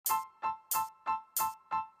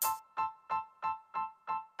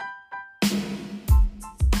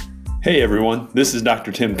Hey everyone, this is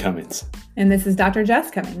Dr. Tim Cummings. And this is Dr. Jess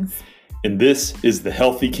Cummings. And this is the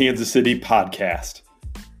Healthy Kansas City podcast.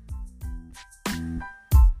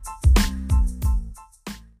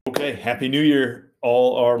 Okay, Happy New Year,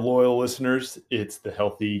 all our loyal listeners. It's the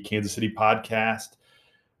Healthy Kansas City podcast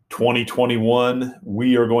 2021.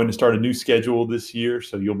 We are going to start a new schedule this year,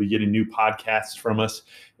 so you'll be getting new podcasts from us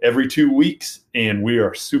every 2 weeks. And we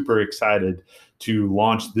are super excited to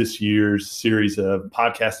launch this year's series of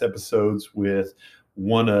podcast episodes with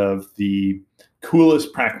one of the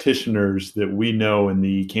coolest practitioners that we know in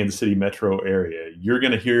the Kansas City metro area. You're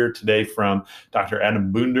going to hear today from Dr.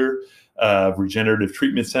 Adam Boender of Regenerative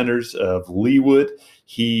Treatment Centers of Leawood.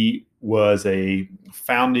 He was a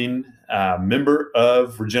founding member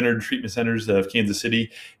of Regenerative Treatment Centers of Kansas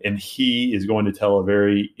City, and he is going to tell a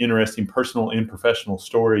very interesting personal and professional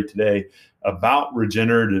story today about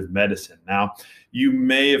regenerative medicine. Now, you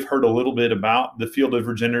may have heard a little bit about the field of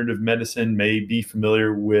regenerative medicine, may be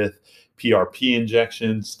familiar with PRP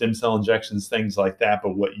injections, stem cell injections, things like that.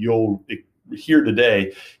 But what you'll hear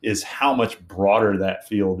today is how much broader that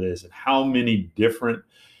field is and how many different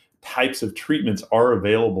types of treatments are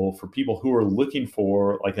available for people who are looking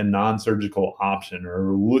for like a non-surgical option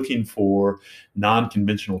or looking for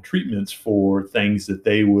non-conventional treatments for things that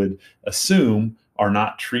they would assume are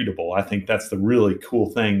not treatable. I think that's the really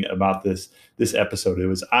cool thing about this episode. It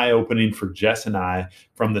was eye-opening for Jess and I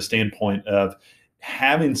from the standpoint of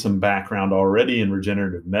having some background already in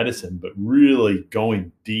regenerative medicine, but really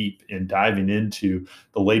going deep and diving into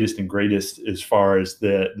the latest and greatest as far as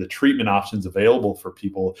the treatment options available for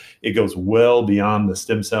people. It goes well beyond the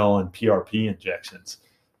stem cell and PRP injections.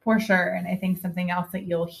 For sure. And I think something else that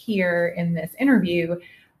you'll hear in this interview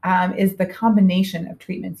is the combination of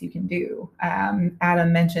treatments you can do.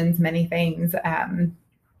 Adam mentions many things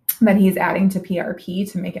that he's adding to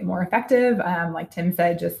PRP to make it more effective. Like Tim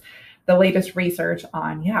said, just the latest research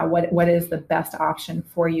on, what is the best option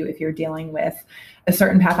for you if you're dealing with a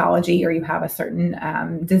certain pathology or you have a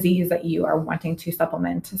certain disease that you are wanting to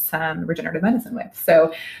supplement some regenerative medicine with.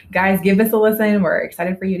 So guys, give this a listen. We're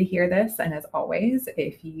excited for you to hear this. And as always,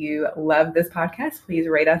 if you love this podcast, please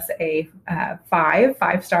rate us a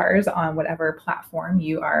five stars on whatever platform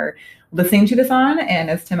you are listening to this on. And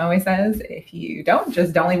as Tim always says, if you don't,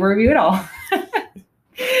 just don't leave a review at all.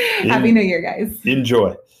 Happy New Year, guys.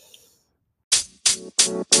 Enjoy.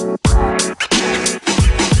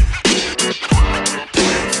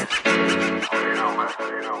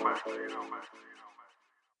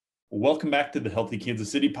 Welcome back to the Healthy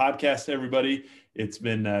Kansas City podcast, everybody. It's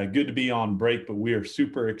been good to be on break, but we are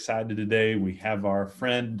super excited today. We have our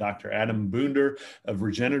friend, Dr. Adam Boender of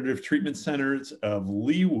Regenerative Treatment Centers of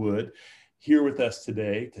Leawood here with us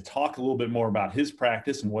today to talk a little bit more about his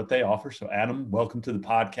practice and what they offer. So Adam, welcome to the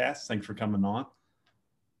podcast. Thanks for coming on.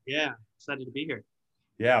 Yeah, excited to be here.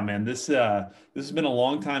 Yeah, man, this has been a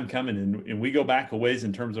long time coming, and we go back a ways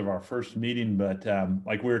in terms of our first meeting. But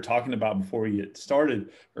like we were talking about before we got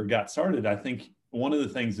started, I think one of the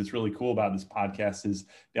things that's really cool about this podcast is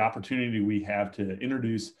the opportunity we have to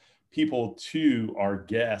introduce people to our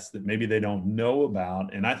guests that maybe they don't know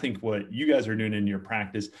about. And I think what you guys are doing in your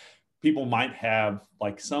practice, people might have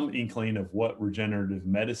like some inkling of what regenerative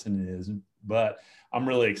medicine is, but I'm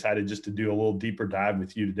really excited just to do a little deeper dive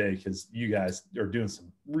with you today because you guys are doing some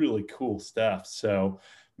really cool stuff. So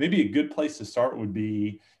maybe a good place to start would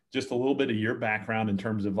be just a little bit of your background in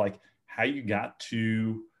terms of like how you got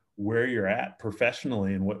to where you're at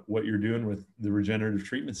professionally and what you're doing with the Regenerative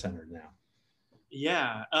Treatment Center now.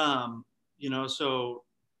 Yeah. So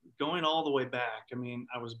going all the way back, I mean,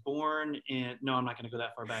 I was born in, no, I'm not going to go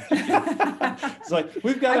that far back. It's like,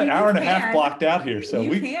 we've got an hour and a half blocked out here. So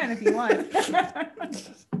you can if you want.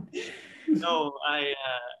 No,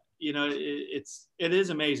 it is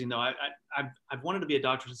amazing though. I've wanted to be a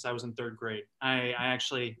doctor since I was in third grade. I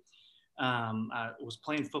actually was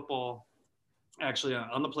playing football actually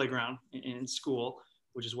on the playground in school,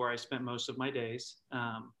 which is where I spent most of my days.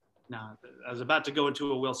 Now, I was about to go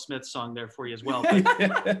into a Will Smith song there for you as well.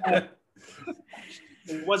 But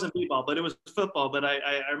it wasn't b-ball, but it was football. But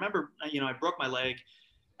I remember, I broke my leg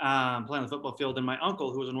playing on the football field. And my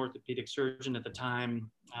uncle, who was an orthopedic surgeon at the time,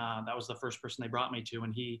 that was the first person they brought me to.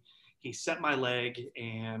 And he set my leg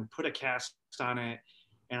and put a cast on it.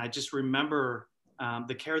 And I just remember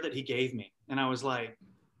the care that he gave me. And I was like,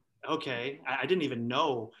 okay, I didn't even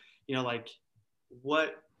know,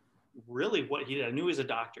 what he did. I knew he was a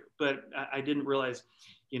doctor, but I didn't realize,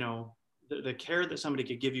 the care that somebody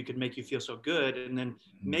could give you could make you feel so good and then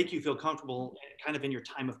make you feel comfortable kind of in your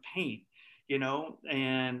time of pain,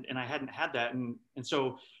 and I hadn't had that. And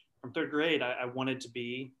so from third grade, I wanted to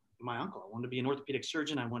be my uncle. I wanted to be an orthopedic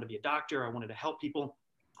surgeon. I wanted to be a doctor. I wanted to help people.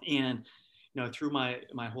 And, through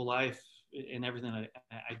my whole life and everything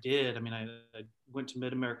I did, I went to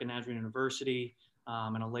Mid-American National University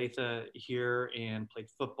in Olathe here and played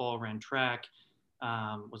football, ran track,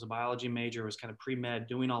 was a biology major, was kind of pre-med,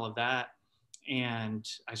 doing all of that. And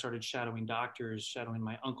I started shadowing doctors, shadowing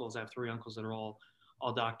my uncles. I have 3 uncles that are all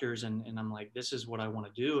doctors. And I'm like, this is what I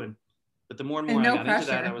want to do. But the more and more and no I got pressure,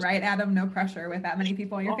 into that, I was right, Adam? No pressure with that many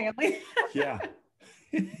people in your family. Yeah.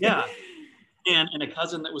 Yeah. And a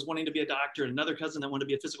cousin that was wanting to be a doctor, and another cousin that wanted to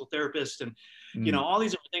be a physical therapist, and all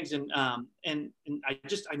these different things. And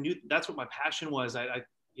I knew that's what my passion was. I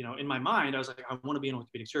in my mind, I was like, I want to be an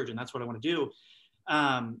orthopedic surgeon. That's what I want to do.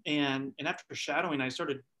 And after shadowing, I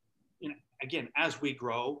started, again, as we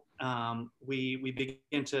grow, we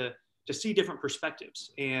begin to see different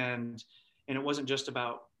perspectives, and it wasn't just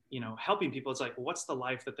about helping people. It's like, well, what's the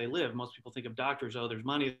life that they live? Most people think of doctors, oh, there's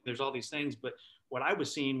money, there's all these things. But what I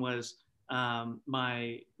was seeing was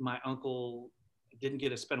my uncle didn't get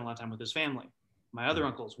to spend a lot of time with his family. My other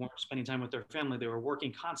uncles weren't spending time with their family. They were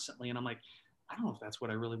working constantly. And I'm like, I don't know if that's what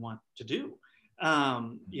I really want to do.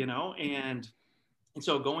 And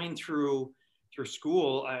so going through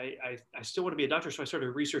school, I still want to be a doctor. So I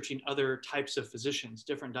started researching other types of physicians,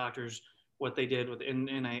 different doctors, what they did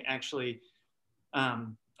and I actually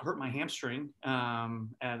hurt my hamstring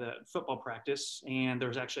at a football practice. And there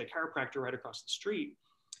was actually a chiropractor right across the street.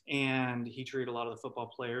 And he treated a lot of the football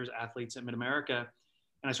players, athletes at Mid-America.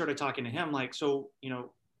 And I started talking to him like, so,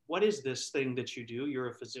 what is this thing that you do? You're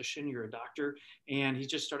a physician, you're a doctor. And he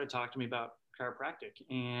just started talking to me about chiropractic.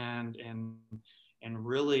 And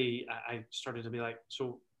really, I started to be like,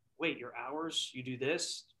 so wait, your hours, you do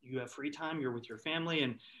this, you have free time, you're with your family.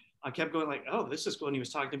 And I kept going like, oh, this is cool. And he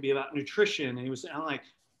was talking to me about nutrition. And I'm like,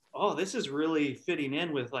 oh, this is really fitting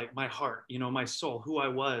in with like my heart, my soul, who I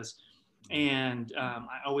was. And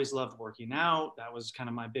I always loved working out. That was kind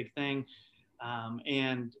of my big thing.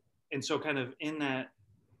 And so kind of in that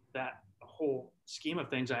whole scheme of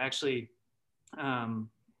things, I actually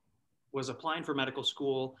was applying for medical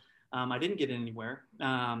school. I didn't get anywhere.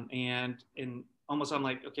 And almost I'm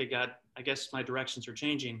like, okay, God, I guess my directions are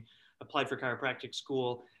changing. Applied for chiropractic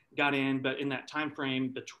school, got in, but in that time frame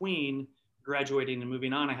between graduating and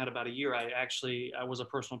moving on, I had about a year. I was a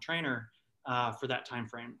personal trainer for that time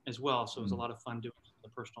frame as well. So it was a lot of fun doing the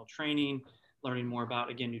personal training, learning more about,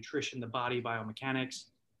 again, nutrition, the body, biomechanics.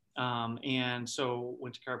 And so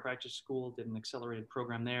went to chiropractic school, did an accelerated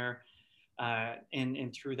program there.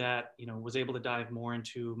 And through that, was able to dive more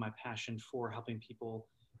into my passion for helping people,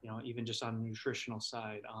 even just on the nutritional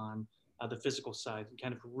side, on the physical side, and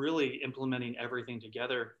kind of really implementing everything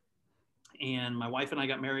together. And my wife and I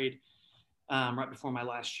got married right before my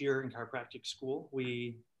last year in chiropractic school.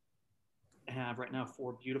 We have right now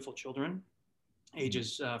 4 beautiful children,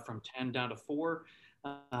 ages from 10 down to 4.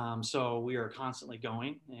 So we are constantly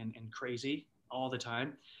going and crazy all the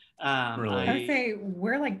time. Really? I would say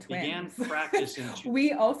we're like twins. Began practicing.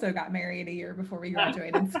 We also got married a year before we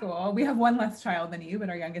graduated school. We have 1 less child than you, but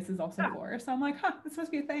our youngest is also 4. So I'm like, this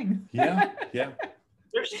must be a thing. Yeah.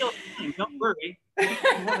 They're still, don't worry.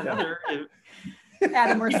 Another.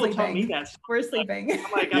 Adam, we're People tell me sleeping. that. We're sleeping.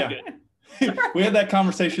 I'm like, I'm good. We had that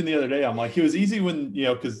conversation the other day. I'm like, it was easy when,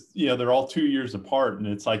 because, they're all 2 years apart, and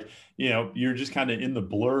it's like, you're just kind of in the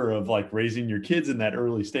blur of like raising your kids in that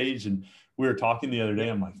early stage. And we were talking the other day.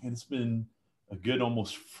 I'm like, man, it's been a good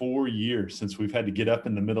almost 4 years since we've had to get up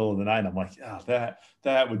in the middle of the night. I'm like,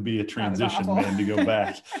 that would be a transition, man, to go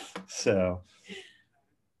back. So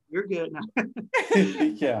you're good now.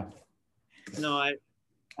 Yeah. No,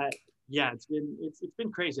 yeah, it's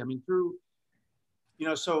been crazy. I mean, through,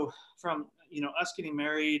 so from, us getting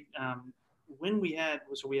married, when we had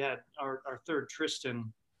our third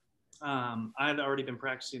Tristan, I had already been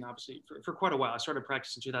practicing obviously for quite a while. I started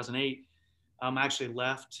practicing in 2008. I actually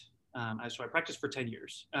left. So I practiced for 10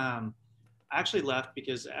 years. I actually left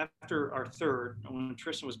because after our third, when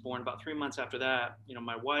Tristan was born, about 3 months after that,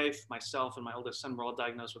 my wife, myself, and my oldest son were all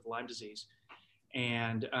diagnosed with Lyme disease.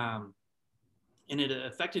 And it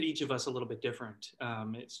affected each of us a little bit different.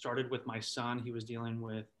 It started with my son. He was dealing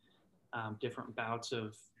with different bouts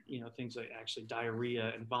of, things like actually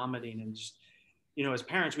diarrhea and vomiting. And just, as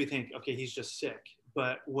parents, we think, okay, he's just sick.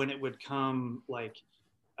 But when it would come like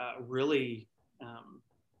really,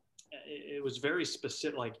 it was very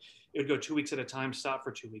specific. Like it would go 2 weeks at a time, stop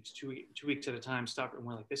for 2 weeks, two weeks at a time, stop. And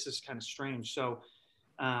we're like, this is kind of strange. So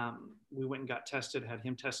we went and got tested, had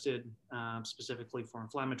him tested specifically for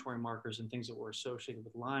inflammatory markers and things that were associated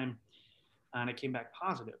with Lyme. And it came back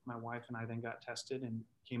positive. My wife and I then got tested and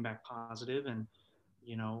came back positive. And,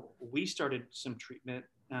 we started some treatment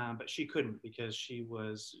but she couldn't because she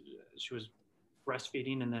was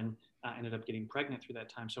breastfeeding and then ended up getting pregnant through that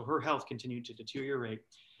time. So her health continued to deteriorate.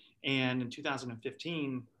 And in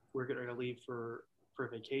 2015, we were going to leave for a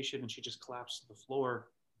vacation, and she just collapsed to the floor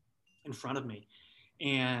in front of me.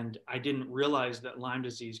 And I didn't realize that Lyme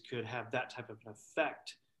disease could have that type of an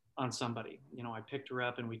effect on somebody. You know, I picked her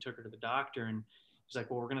up and we took her to the doctor, and he's like,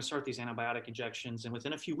 well, we're going to start these antibiotic injections, and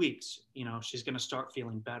within a few weeks, you know, she's going to start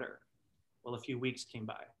feeling better. Well, a few weeks came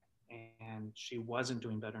by and she wasn't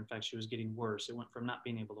doing better. In fact, she was getting worse. It went from not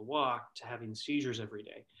being able to walk to having seizures every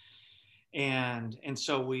day. And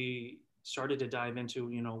so we started to dive into,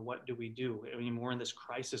 you know, what do we do? I mean, we're in this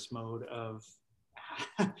crisis mode of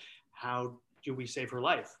how do we save her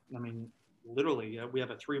life? I mean, literally, we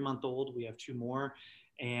have a 3-month-old, we have 2 more,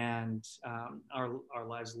 and our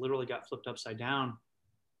lives literally got flipped upside down.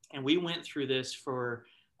 And we went through this for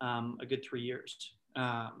a good 3 years.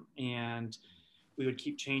 And we would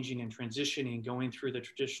keep changing and transitioning, going through the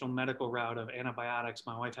traditional medical route of antibiotics.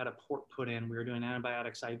 My wife had a port put in. We were doing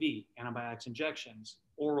antibiotics IV, antibiotics injections,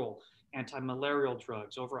 oral, anti-malarial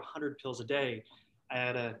drugs, over 100 pills a day.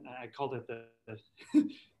 I called it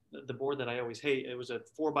the board that I always hate. It was a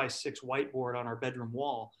 4x6 whiteboard on our bedroom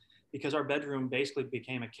wall, because our bedroom basically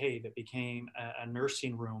became a cave. It became a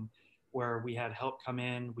nursing room where we had help come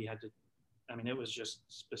in. We had to, I mean, it was just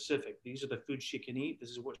specific. These are the foods she can eat. This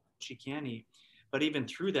is what she can eat. But even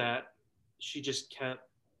through that, she just kept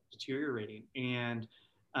deteriorating. And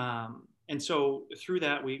so through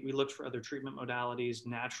that, we looked for other treatment modalities,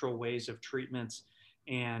 natural ways of treatments.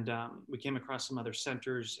 And we came across some other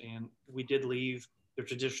centers, and we did leave the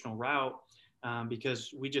traditional route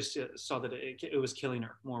because we just saw that it was killing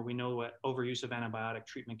her more. We know what overuse of antibiotic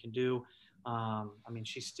treatment can do. I mean,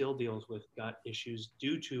 she still deals with gut issues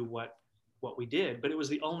due to what we did, but it was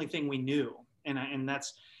the only thing we knew. And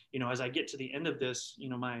that's, you know, as I get to the end of this, you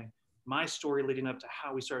know, my story leading up to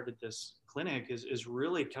how we started this clinic is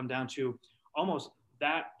really come down to almost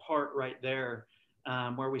that part right there,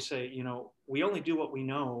 where we say, you know, we only do what we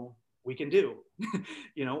know we can do,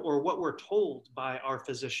 you know, or what we're told by our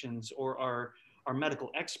physicians or our medical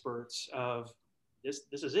experts of this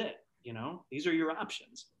is it, you know, these are your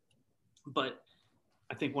options. But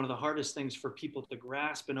I think one of the hardest things for people to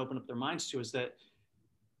grasp and open up their minds to is that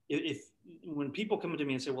if when people come to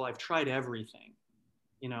me and say, well, I've tried everything,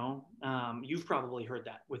 you know, you've probably heard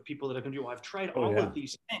that with people that have come to you, well, I've tried all of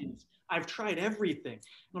these things. I've tried everything.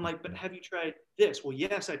 And I'm like, but have you tried this? Well,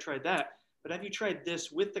 yes, I tried that. But have you tried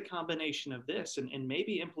this with the combination of this and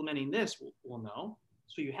maybe implementing this? Well, no.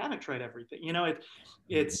 So you haven't tried everything. You know,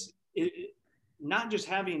 it's not just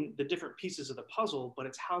having the different pieces of the puzzle, but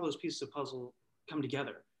it's how those pieces of puzzle come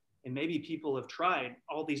together. And maybe people have tried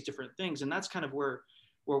all these different things. And that's kind of where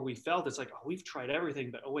we felt it's like, oh, we've tried everything,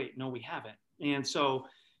 but oh, wait, no, we haven't. And so,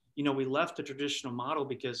 you know, we left the traditional model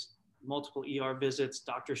because multiple ER visits,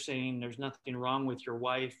 doctors saying there's nothing wrong with your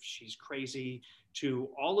wife, she's crazy, to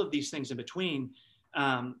all of these things in between.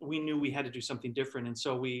 We knew we had to do something different. And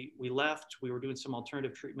so we left, we were doing some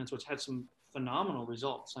alternative treatments, which had some phenomenal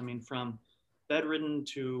results. I mean, from bedridden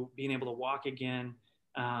to being able to walk again.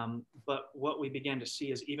 But what we began to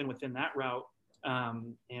see is even within that route,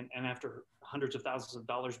 and after hundreds of thousands of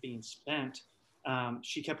dollars being spent,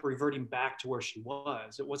 she kept reverting back to where she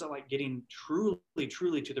was. It wasn't like getting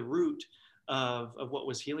truly to the root of what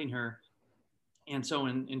was healing her. And so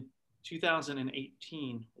in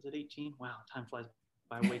 2018, was it 18? Wow, time flies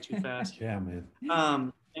by way too fast. Yeah,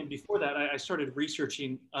 man. And before that, I started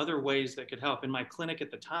researching other ways that could help. In my clinic at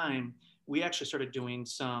the time, we actually started doing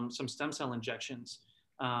some stem cell injections.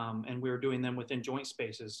 And we were doing them within joint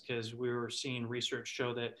spaces because we were seeing research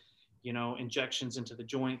show that, you know, injections into the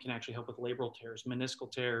joint can actually help with labral tears,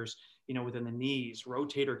 meniscal tears, you know, within the knees,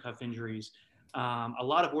 rotator cuff injuries, a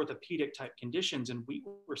lot of orthopedic type conditions. And we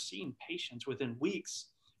were seeing patients within weeks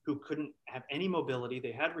who couldn't have any mobility.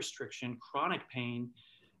 They had restriction, chronic pain,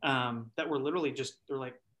 that were literally just, they're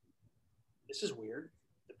like, this is weird.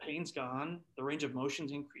 The pain's gone, the range of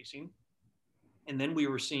motion's increasing. And then we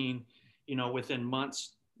were seeing, you know, within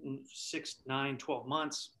months, 6, 9, 12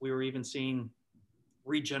 months, we were even seeing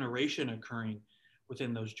regeneration occurring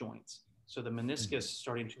within those joints. So the meniscus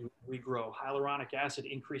starting to regrow, hyaluronic acid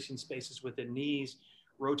increasing spaces within knees,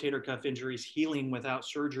 rotator cuff injuries healing without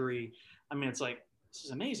surgery. I mean, it's like, this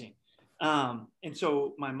is amazing. And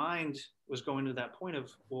so my mind was going to that point of,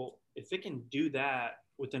 well, if it can do that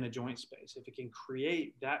within a joint space, if it can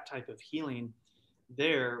create that type of healing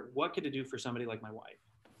there, what could it do for somebody like my wife?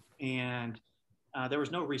 And there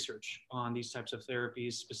was no research on these types of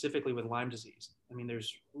therapies, specifically with Lyme disease. I mean,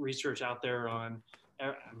 there's research out there on,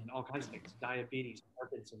 I mean, all kinds of things, diabetes,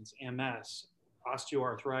 Parkinson's, MS,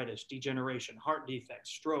 osteoarthritis, degeneration, heart defects,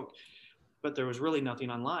 stroke. But there was really nothing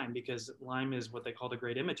on Lyme, because Lyme is what they call the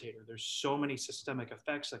great imitator. There's so many systemic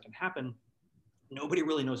effects that can happen. Nobody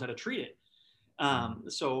really knows how to treat it.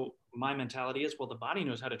 So my mentality is, well, the body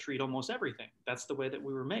knows how to treat almost everything. That's the way that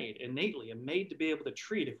we were made innately, and made to be able to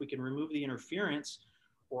treat. If we can remove the interference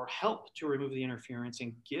or help to remove the interference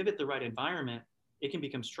and give it the right environment, it can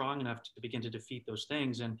become strong enough to begin to defeat those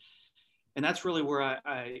things. And that's really where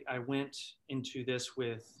I went into this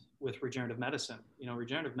with regenerative medicine. You know,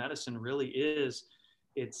 regenerative medicine really is,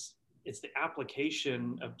 it's the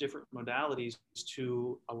application of different modalities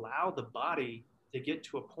to allow the body to get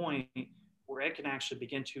to a point where it can actually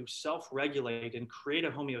begin to self-regulate and create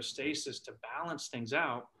a homeostasis to balance things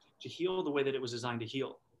out, to heal the way that it was designed to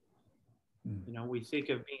heal. You know, we think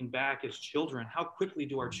of being back as children. How quickly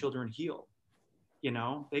do our children heal? You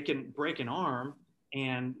know, they can break an arm,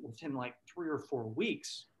 and within like 3 or 4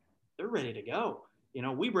 weeks, they're ready to go. You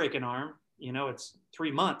know, we break an arm, you know, it's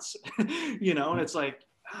 3 months, you know, and it's like,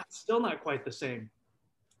 it's still not quite the same,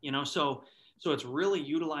 you know. So it's really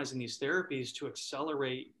utilizing these therapies to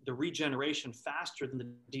accelerate the regeneration faster than the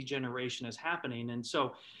degeneration is happening. And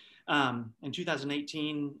so in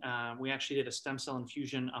 2018, we actually did a stem cell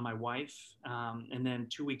infusion on my wife. And then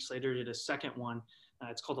 2 weeks later, did a second one.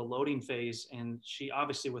 It's called a loading phase. And she,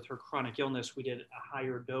 obviously with her chronic illness, we did a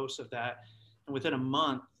higher dose of that. And within a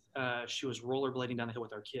month, she was rollerblading down the hill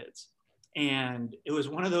with our kids. And it was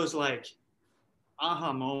one of those like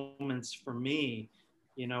aha moments for me,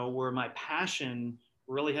 you know, where my passion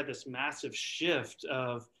really had this massive shift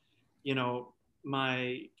of, you know,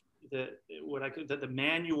 the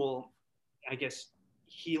manual, I guess,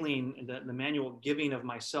 healing, the manual giving of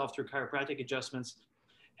myself through chiropractic adjustments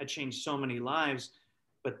had changed so many lives.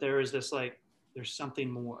 But there is this like, there's something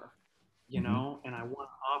more, you know, and I want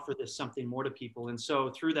to offer this something more to people. And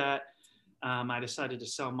so through that, I decided to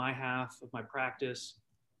sell my half of my practice,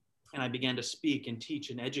 and I began to speak and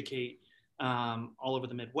teach and educate all over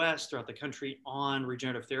the Midwest, throughout the country, on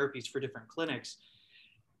regenerative therapies for different clinics.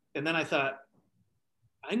 And then I thought,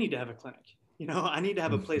 I need to have a clinic. You know, I need to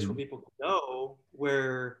have a place where people can go,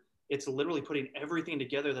 where it's literally putting everything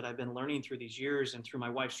together that I've been learning through these years and through my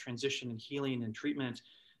wife's transition and healing and treatment.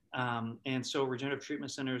 And so Regenerative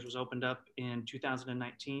Treatment Centers was opened up in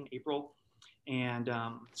 2019, April. And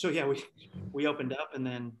so, yeah, we opened up, and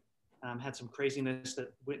then had some craziness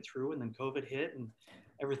that went through, and then COVID hit and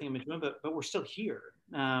everything in between, but we're still here,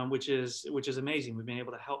 which is amazing. We've been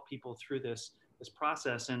able to help people through this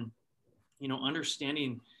process. And, you know,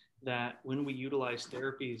 understanding that when we utilize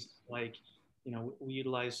therapies, like, you know, we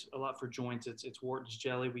utilize a lot for joints, it's Wharton's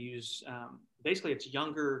jelly. We use, basically it's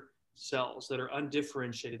younger cells that are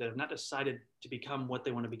undifferentiated, that have not decided to become what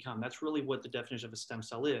they want to become. That's really what the definition of a stem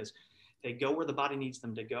cell is. They go where the body needs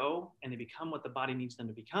them to go, and they become what the body needs them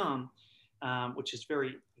to become, which is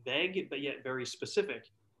very vague, but yet very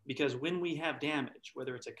specific. Because when we have damage,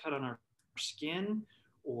 whether it's a cut on our skin,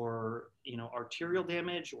 or, you know, arterial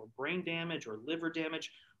damage, or brain damage, or liver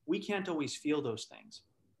damage, we can't always feel those things.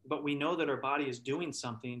 But we know that our body is doing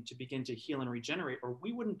something to begin to heal and regenerate, or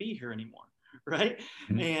we wouldn't be here anymore, right?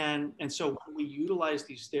 And so when we utilize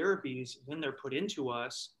these therapies, when they're put into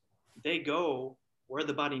us, they go where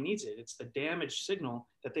the body needs it. It's the damage signal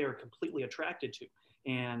that they are completely attracted to.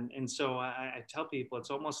 And so I tell people, it's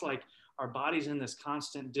almost like our body's in this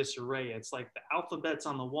constant disarray. It's like the alphabet's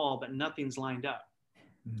on the wall, but nothing's lined up.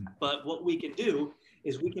 But what we can do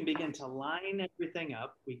is we can begin to line everything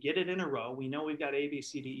up. We get it in a row. We know we've got A, B,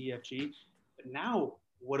 C, D, E, F, G. But now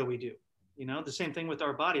what do we do? You know, the same thing with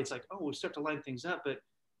our body. It's like, oh, we start to line things up, but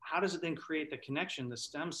how does it then create the connection? The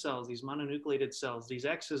stem cells, these mononucleated cells, these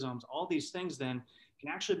exosomes, all these things then can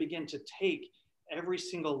actually begin to take every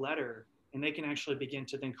single letter, and they can actually begin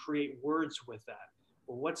to then create words with that.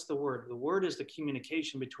 Well, what's the word? The word is the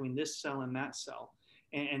communication between this cell and that cell.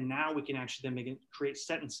 And now we can actually then begin to create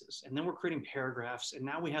sentences, and then we're creating paragraphs, and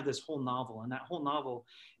now we have this whole novel, and that whole novel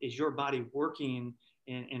is your body working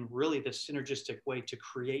in really this synergistic way to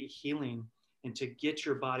create healing and to get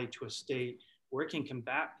your body to a state where it can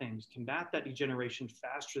combat things, combat that degeneration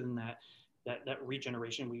faster than that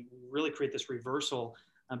regeneration. We really create this reversal,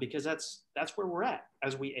 because that's where we're at.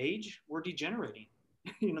 As we age, we're degenerating.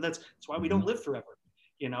 You know, that's why we don't live forever.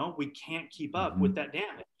 You know, we can't keep up with that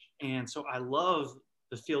damage. And so I love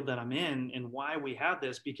the field that I'm in and why we have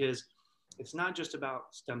this, because it's not just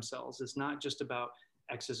about stem cells. It's not just about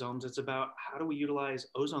exosomes. It's about how do we utilize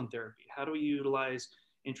ozone therapy? How do we utilize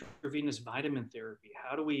intravenous vitamin therapy?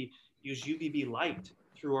 How do we use UVB light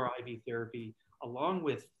through our IV therapy, along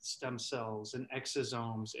with stem cells and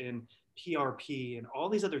exosomes and PRP, and all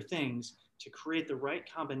these other things to create the right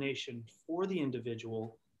combination for the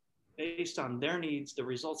individual based on their needs, the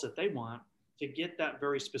results that they want, to get that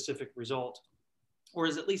very specific result, or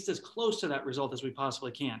is at least as close to that result as we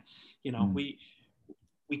possibly can. You know, we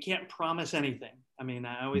can't promise anything. I mean,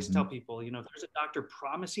 I always tell people, you know, if there's a doctor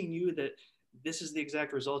promising you that this is the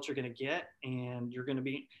exact result you're going to get and you're going to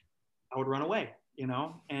be, I would run away, you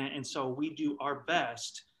know? And so we do our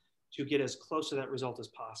best to get as close to that result as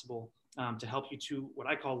possible, to help you to what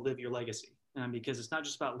I call live your legacy. Because it's not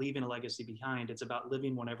just about leaving a legacy behind, it's about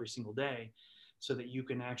living one every single day so that you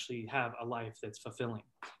can actually have a life that's fulfilling.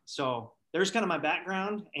 So there's kind of my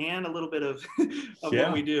background and a little bit of,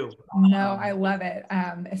 what we do. No, I love it.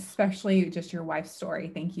 Especially just your wife's story.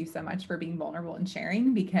 Thank you so much for being vulnerable and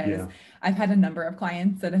sharing, because I've had a number of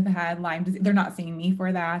clients that have had Lyme disease. They're not seeing me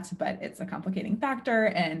for that, but it's a complicating factor.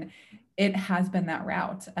 And it has been that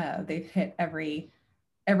route. They've hit every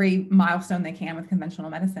milestone they can with conventional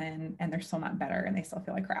medicine, and they're still not better, and they still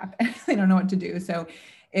feel like crap. They don't know what to do. So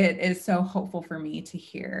it is so hopeful for me to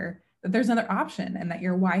hear that there's another option, and that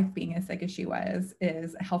your wife, being as sick as she was,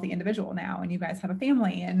 is a healthy individual now, and you guys have a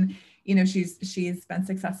family, and you know, she's been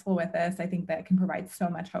successful with this. I think that can provide so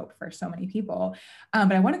much hope for so many people.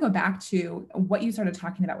 But I want to go back to what you started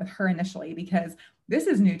talking about with her initially, because this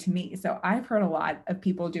is new to me. So I've heard a lot of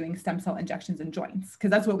people doing stem cell injections in joints, because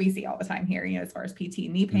that's what we see all the time here, you know, as far as PT,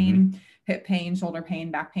 knee pain, hip pain, shoulder pain,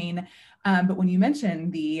 back pain. But when you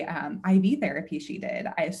mentioned the IV therapy she did,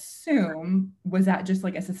 I assume, was that just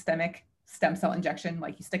like a systemic stem cell injection?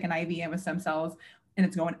 Like you stick an IV in with stem cells and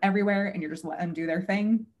it's going everywhere and you're just letting them do their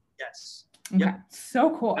thing? Yes. Okay. Yep.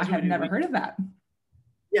 So cool. That's I have never heard of that.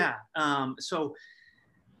 Yeah. So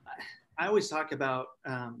I always talk about,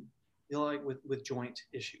 you know, like with joint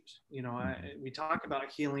issues, you know, we talk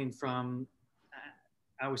about healing from,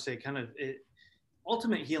 I would say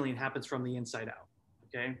ultimate healing happens from the inside out.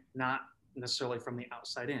 Okay. Not necessarily from the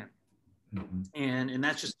outside in. And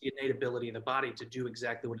that's just the innate ability of the body to do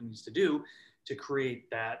exactly what it needs to do to create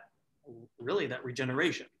that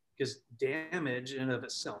regeneration. Because damage in and of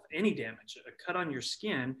itself, any damage, a cut on your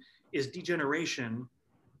skin is degeneration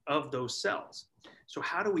of those cells. So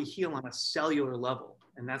how do we heal on a cellular level?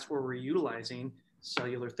 And that's where we're utilizing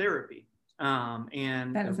cellular therapy.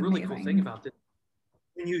 And a really cool thing about this,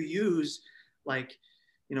 when you use, like,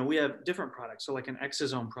 you know, we have different products. So like an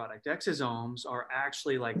exosome product. Exosomes are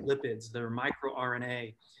actually like lipids. They're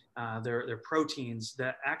microRNA. They're proteins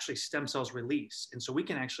that actually stem cells release. And so we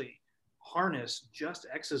can actually harness just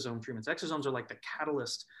exosome treatments. Exosomes are like the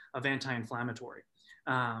catalyst of anti-inflammatory.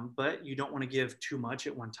 But you don't want to give too much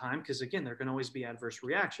at one time, because again, there can always be adverse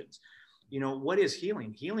reactions. You know, what is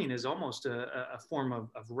healing? Healing is almost a form of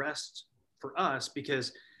rest for us,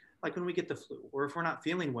 because like when we get the flu, or if we're not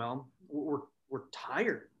feeling well, we're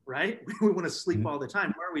tired, right? We want to sleep all the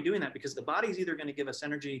time. Why are we doing that? Because the body's either going to give us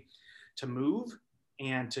energy to move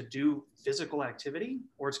and to do physical activity,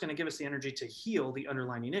 or it's going to give us the energy to heal the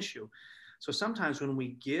underlying issue. So sometimes when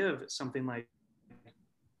we give something like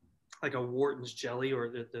a Wharton's jelly, or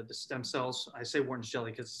the stem cells, I say Wharton's jelly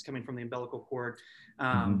because it's coming from the umbilical cord.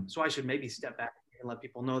 So I should maybe step back and let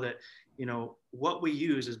people know that, you know, what we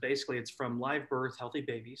use is basically, it's from live birth, healthy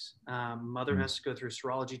babies. Mother has to go through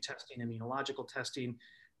serology testing, immunological testing,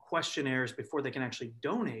 questionnaires before they can actually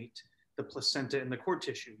donate the placenta and the cord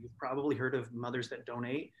tissue. You've probably heard of mothers that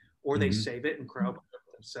donate, or they save it and cryopreserve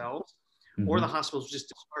it themselves, or the hospitals just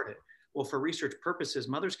discard it. Well, for research purposes,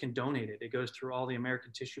 mothers can donate it. It goes through all the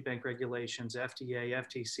American Tissue Bank regulations, FDA,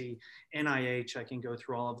 FTC, NIH. I can go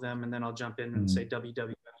through all of them, and then I'll jump in and say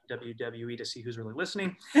WWE to see who's really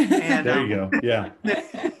listening. And there you go. Yeah.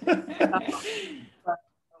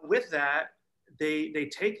 With that, they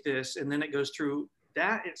take this, and then it goes through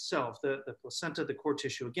that itself, the placenta, the cord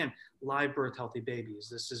tissue. Again, live birth, healthy babies.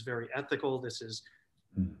 This is very ethical. This is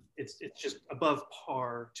it's just above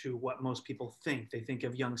par to what most people think. They think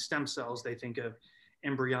of young stem cells. They think of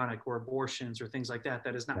embryonic or abortions or things like that.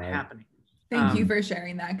 That is not happening. Thank you for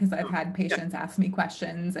sharing that, because I've had patients ask me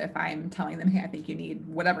questions if I'm telling them, hey, I think you need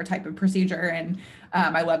whatever type of procedure. And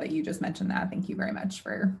I love that you just mentioned that. Thank you very much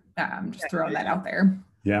for just throwing that out there.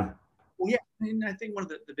 Yeah. Well, yeah. And I think one of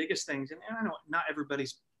the biggest things, and I know not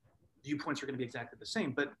everybody's viewpoints are going to be exactly the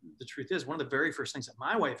same, but the truth is, one of the very first things that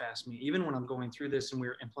my wife asked me, even when I'm going through this and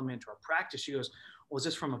we're implementing to our practice, she goes, well, is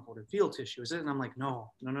this from aborted fetal tissue? Is it? And I'm like, no.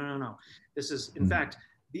 This is, in fact,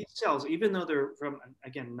 these cells, even though they're from,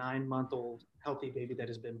 again, 9-month-old healthy baby that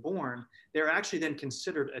has been born, they're actually then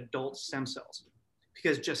considered adult stem cells,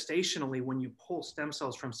 because gestationally, when you pull stem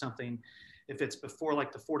cells from something, if it's before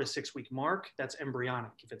like the 4 to 6 week mark, that's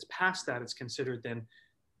embryonic. If it's past that, it's considered then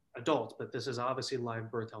adults, but this is obviously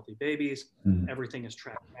live birth healthy babies. Everything is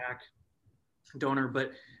tracked back, donor.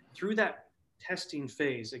 But through that testing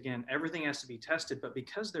phase, again, everything has to be tested, but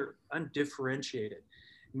because they're undifferentiated,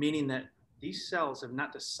 meaning that these cells have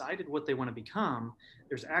not decided what they want to become,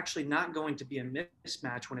 there's actually not going to be a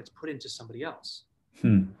mismatch when it's put into somebody else.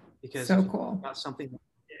 Because so cool. about something that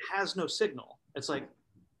it has no signal. It's like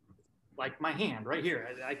my hand right here.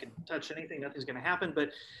 I can touch anything, nothing's going to happen.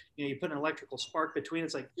 But you put an electrical spark between.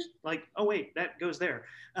 It's like oh wait, that goes there.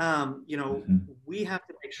 We have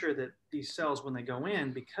to make sure that these cells, when they go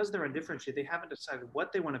in, because they're undifferentiated, they haven't decided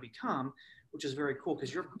what they want to become, which is very cool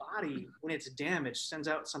because your body, when it's damaged, sends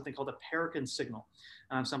out something called a paracrine signal.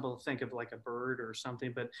 Some people think of like a bird or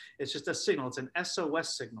something, but it's just a signal. It's an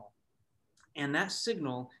SOS signal. And that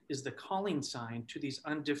signal is the calling sign to these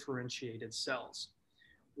undifferentiated cells.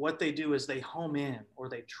 What they do is they home in or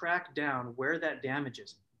they track down where that damage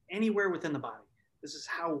is, anywhere within the body. This is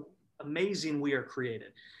how amazing we are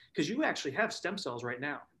created. Because you actually have stem cells right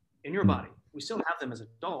now in your body. We still have them as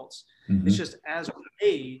adults. It's just as we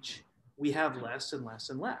age, we have less and less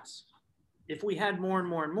and less. If we had more and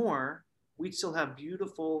more and more, we'd still have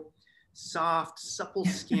beautiful, soft, supple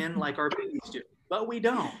skin like our babies do. But we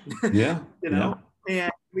don't.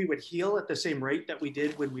 And we would heal at the same rate that we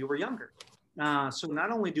did when we were younger. So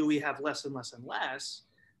not only do we have less and less and less,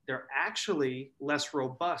 they're actually less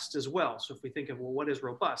robust as well. So if we think of, well, what is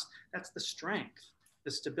robust? That's the strength,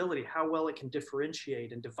 the stability, how well it can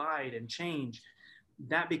differentiate and divide and change.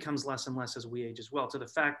 That becomes less and less as we age as well, to the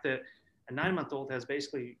fact that a 9-month-old has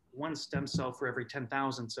basically one stem cell for every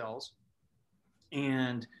 10,000 cells.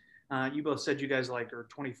 And you both said you guys are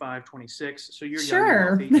 25, 26. So you're young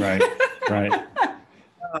and healthy. Right.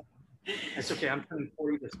 That's okay. I'm turning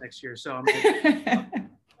 40 this next year. So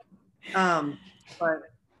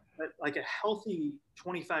but like a healthy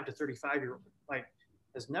 25 to 35-year-old,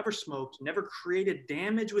 has never smoked, never created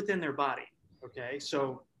damage within their body. Okay.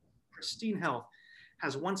 So pristine health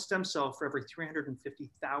has one stem cell for every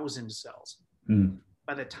 350,000 cells.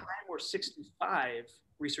 By the time we're 65,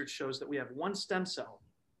 research shows that we have one stem cell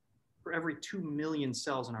for every 2 million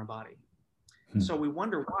cells in our body. So we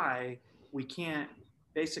wonder why we can't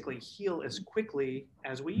basically heal as quickly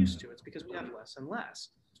as we used to. It's because we have less and less.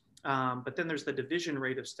 But then there's the division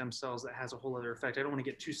rate of stem cells that has a whole other effect. I don't want to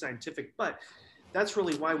get too scientific, but that's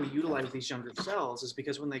really why we utilize these younger cells, is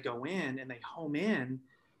because when they go in and they home in,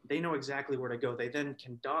 they know exactly where to go. They then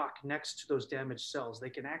can dock next to those damaged cells. They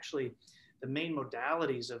can actually, the main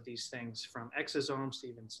modalities of these things, from exosomes to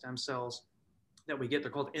even stem cells that we get,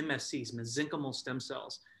 they're called MSCs, mesenchymal stem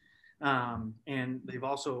cells. And they've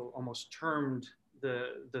also almost termed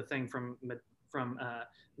the thing from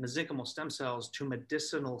mesenchymal stem cells to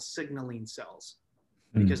medicinal signaling cells,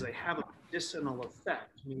 because they have a medicinal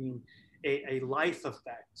effect, meaning a life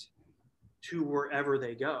effect to wherever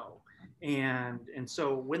they go. And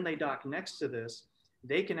so when they dock next to this,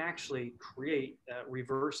 they can actually create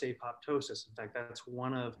reverse apoptosis. In fact, that's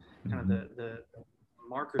one of kind of the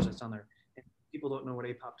markers that's on there. And people don't know what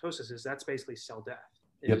apoptosis is. That's basically cell death.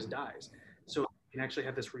 It just dies. So you can actually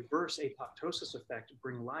have this reverse apoptosis effect,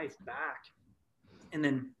 bring life back. And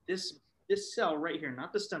then this cell right here,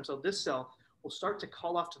 not the stem cell, this cell will start to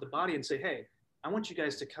call off to the body and say, hey, I want you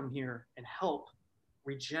guys to come here and help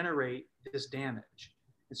regenerate this damage.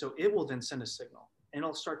 And so it will then send a signal, and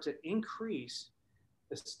it'll start to increase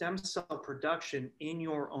the stem cell production in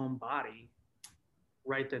your own body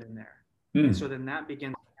right then and there. And so then that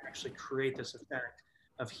begins to actually create this effect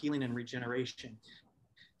of healing and regeneration.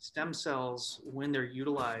 Stem cells, when they're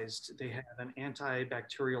utilized, they have an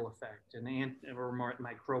antibacterial effect, or more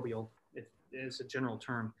microbial, it is a general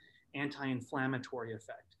term, anti-inflammatory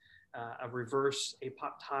effect, a reverse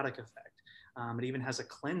apoptotic effect. It even has a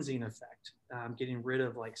cleansing effect, getting rid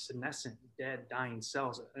of senescent, dead, dying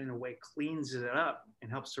cells. In a way, cleans it up and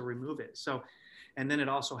helps to remove it. So, and then it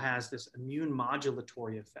also has this immune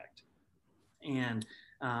modulatory effect. And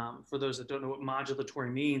for those that don't know what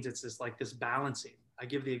modulatory means, it's this balancing. I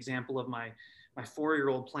give the example of my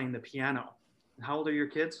 4-year-old playing the piano. How old are your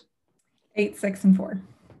kids? 8, 6, and 4.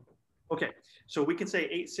 Okay. So we can say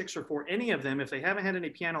 8, 6, or 4. Any of them, if they haven't had any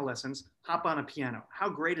piano lessons, hop on a piano. How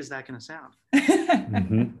great is that going to sound?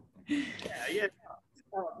 Yeah.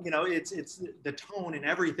 It's the tone and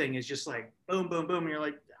everything is just like boom, boom, boom. And you're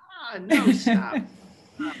like, no, stop.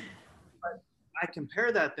 But I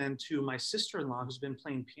compare that then to my sister-in-law, who's been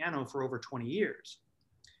playing piano for over 20 years.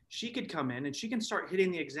 She could come in and she can start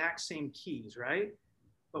hitting the exact same keys, right?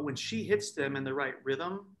 But when she hits them in the right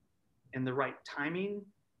rhythm and the right timing,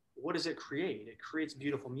 what does it create? It creates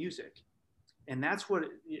beautiful music. And that's what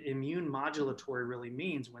immune modulatory really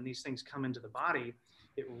means. When these things come into the body,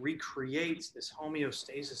 it recreates this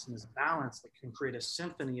homeostasis and this balance that can create a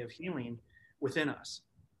symphony of healing within us.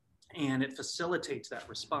 And it facilitates that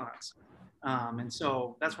response. And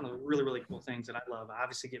so that's one of the really, really cool things that I love. I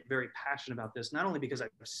obviously get very passionate about this, not only because I've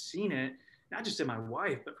seen it, not just in my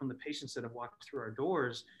wife, but from the patients that have walked through our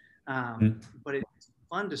doors. But it's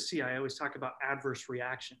fun to see. I always talk about adverse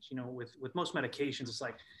reactions. You know, with most medications, it's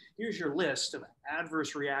like, here's your list of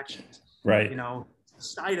adverse reactions, right? You know,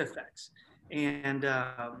 side effects. And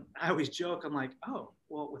I always joke, I'm like, oh,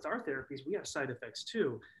 well, with our therapies, we have side effects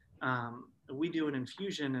too. We do an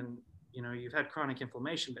infusion and, you know, you've had chronic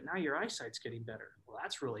inflammation, but now your eyesight's getting better. Well,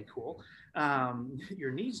 that's really cool.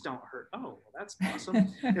 Your knees don't hurt. Oh, well, that's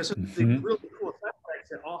awesome. You know, so the really cool effects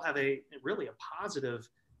that all have a positive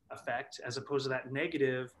effect as opposed to that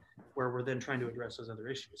negative where we're then trying to address those other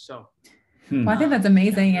issues. So, well, I think that's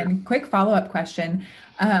amazing. And quick follow-up question.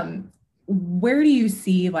 Where do you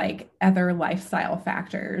see like other lifestyle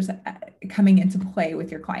factors coming into play with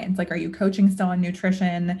your clients? Like, are you coaching still on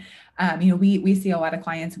nutrition? You know, we see a lot of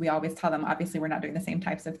clients, we always tell them, obviously we're not doing the same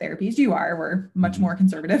types of therapies you are. We're much more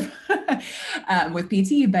conservative with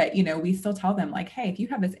PT, but you know, we still tell them like, hey, if you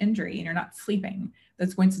have this injury and you're not sleeping,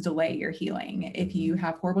 that's going to delay your healing. If you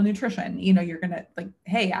have horrible nutrition, you know, you're going to like,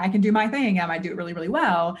 hey, I can do my thing. I might do it really, really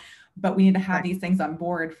well, but we need to have these things on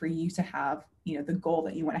board for you to have, you know, the goal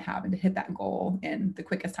that you want to have and to hit that goal in the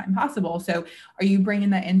quickest time possible. So are you bringing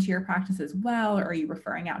that into your practice as well? Or are you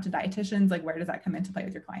referring out to dietitians? Like, where does that come into play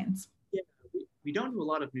with your clients? Yeah, we don't do a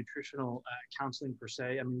lot of nutritional counseling per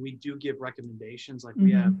se. I mean, we do give recommendations. Like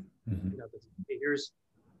we have, you know, here's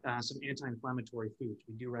some anti-inflammatory foods.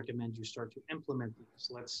 We do recommend you start to implement these.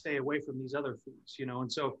 Let's stay away from these other foods, you know.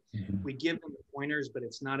 And so we give them the pointers, but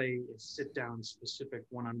it's not a sit-down specific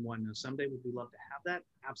one-on-one. Now, someday would we love to have that?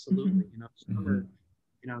 Absolutely. You know, Summer,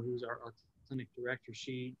 you know, who's our clinic director,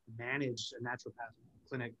 she managed a naturopath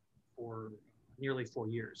clinic for nearly 4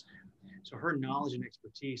 years. So her knowledge and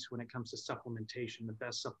expertise when it comes to supplementation, the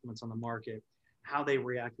best supplements on the market, how they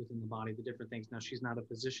react within the body, the different things. Now, she's not a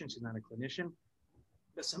physician, she's not a clinician.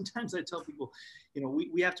 But sometimes I tell people, you know,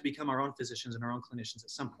 we have to become our own physicians and our own clinicians at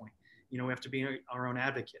some point. You know, we have to be our own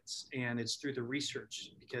advocates, and it's through the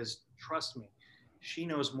research, because trust me, she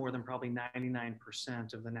knows more than probably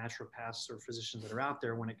 99% of the naturopaths or physicians that are out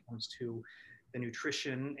there when it comes to the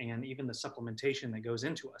nutrition and even the supplementation that goes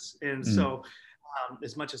into us. And so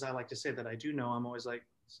as much as I like to say that I do know, I'm always like,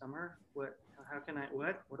 Summer, what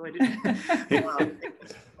do I do?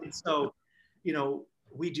 And so, you know,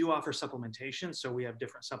 we do offer supplementation. So we have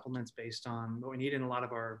different supplements based on what we need in a lot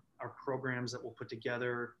of our programs that we'll put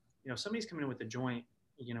together. You know, if somebody's coming in with a joint,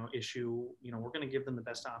 you know, issue, you know, we're going to give them the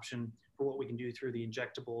best option for what we can do through the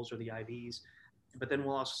injectables or the IVs. But then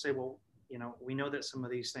we'll also say, well, you know, we know that some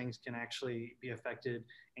of these things can actually be affected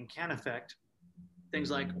and can affect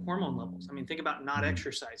things like hormone levels. I mean, think about not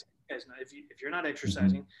exercising. You guys know, if you're not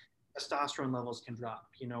exercising, testosterone levels can drop.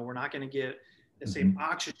 You know, we're not going to get the same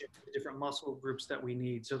oxygen to the different muscle groups that we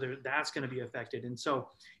need. So that's going to be affected. And so,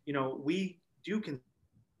 you know, we do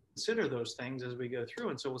consider those things as we go through.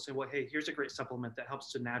 And so we'll say, well, hey, here's a great supplement that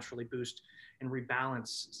helps to naturally boost and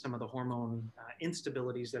rebalance some of the hormone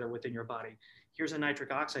instabilities that are within your body. Here's a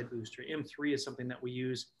nitric oxide booster. M3 is something that we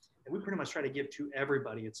use, and we pretty much try to give to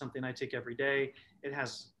everybody. It's something I take every day. It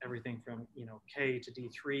has everything from, you know, K to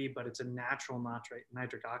D3, but it's a natural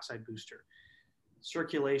nitric oxide booster.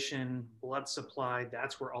 Circulation, blood supply,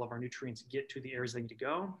 that's where all of our nutrients get to the areas they need to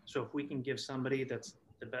go. So if we can give somebody that's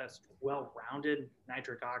the best, well-rounded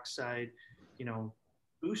nitric oxide, you know,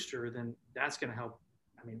 booster, then that's going to help.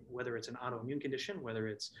 I mean, whether it's an autoimmune condition, whether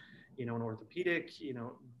it's, you know, an orthopedic, you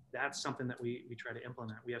know, that's something that we try to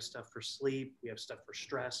implement. We have stuff for sleep, we have stuff for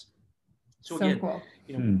stress. So again, cool.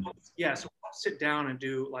 You know, so we'll sit down and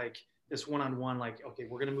do like this one-on-one, like, okay,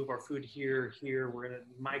 we're going to move our food here, we're going to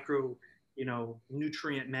micro, you know,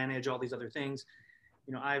 nutrient manage all these other things.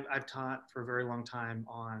 You know, I've taught for a very long time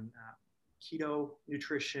on keto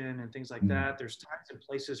nutrition and things like that. There's times and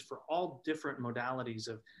places for all different modalities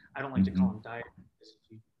of, I don't like to call them diet, because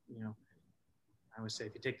you know, I always say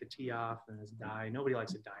if you take the T off and it's diet, nobody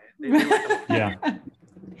likes a diet.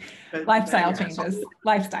 They like lifestyle changes.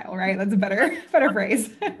 Lifestyle, right? That's a better phrase.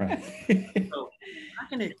 Right. So we're not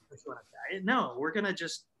going to put you on a diet. No, we're going to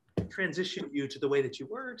just transition you to the way that you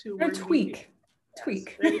were to where tweak. So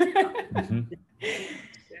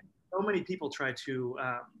many people try to,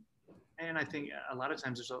 and I think a lot of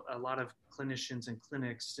times there's a lot of clinicians and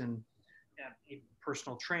clinics and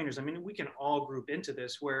personal trainers. I mean, we can all group into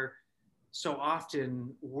this where so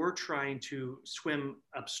often we're trying to swim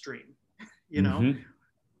upstream, you know, people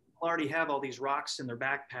already have all these rocks in their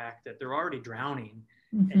backpack that they're already drowning.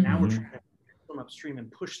 And now we're trying to pull them upstream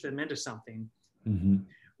and push them into something. Mm-hmm.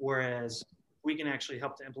 Whereas we can actually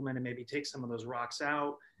help to implement and maybe take some of those rocks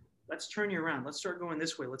out. Let's turn you around. Let's start going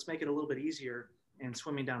this way. Let's make it a little bit easier and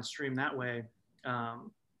swimming downstream that way. I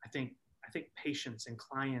think patients and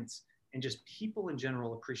clients and just people in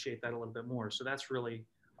general appreciate that a little bit more. So that's really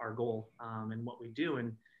our goal and what we do,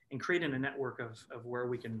 and creating a network of where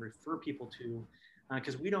we can refer people to,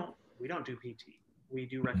 because we don't do PT. We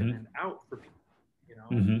do recommend out for people. You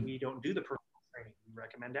know, we don't do the personal training. We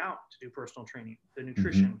recommend out to do personal training, the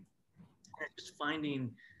nutrition, and just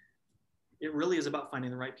finding. It really is about finding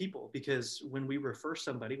the right people, because when we refer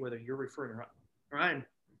somebody, whether you're referring or Ryan,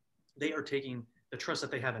 they are taking the trust that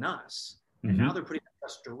they have in us, and now they're putting that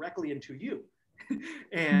trust directly into you.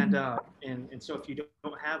 and so if you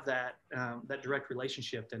don't have that that direct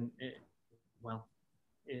relationship, then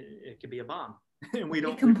it could be a bomb. And we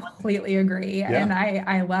don't completely agree. Yeah. And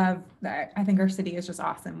I love that. I think our city is just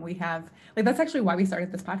awesome. We have, like, that's actually why we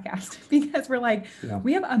started this podcast, because we're like,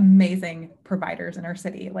 we have amazing providers in our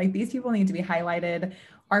city. Like, these people need to be highlighted.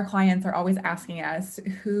 Our clients are always asking us,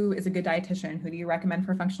 who is a good dietitian? Who do you recommend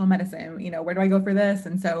for functional medicine? You know, where do I go for this?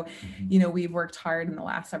 And so, you know, we've worked hard in the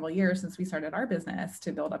last several years since we started our business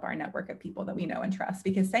to build up our network of people that we know and trust,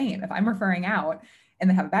 because same, if I'm referring out and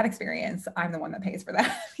they have a bad experience, I'm the one that pays for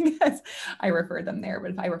that because I referred them there. But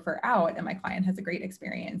if I refer out and my client has a great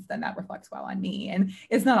experience, then that reflects well on me. And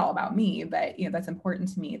it's not all about me, but, you know, that's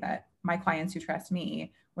important to me that my clients who trust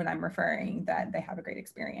me when I'm referring, that they have a great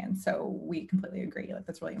experience. So we completely agree. Like,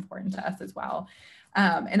 that's really important to us as well.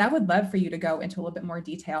 And I would love for you to go into a little bit more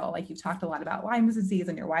detail. Like, you've talked a lot about Lyme disease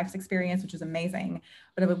and your wife's experience, which is amazing.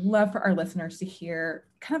 But I would love for our listeners to hear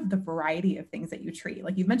kind of the variety of things that you treat.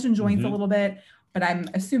 Like, you've mentioned joints a little bit, but I'm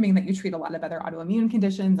assuming that you treat a lot of other autoimmune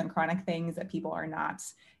conditions and chronic things that people are not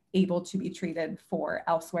able to be treated for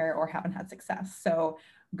elsewhere or haven't had success. So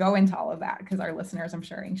go into all of that, because our listeners, I'm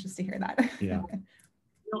sure, are anxious to hear that. Yeah.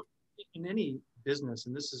 You know, in any business,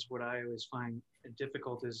 and this is what I always find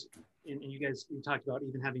difficult, is, and you guys, you talked about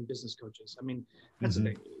even having business coaches. I mean, that's the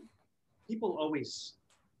thing. People always,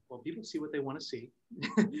 people see what they want to see.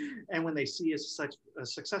 And when they see such a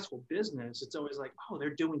successful business, it's always like, oh,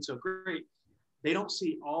 they're doing so great. They don't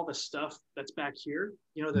see all the stuff that's back here.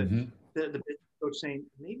 You know, the business coach saying,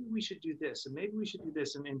 maybe we should do this, and maybe we should do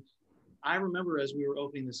this. And I remember as we were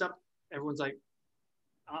opening this up, everyone's like,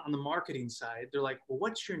 on the marketing side, they're like, well,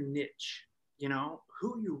 what's your niche? You know,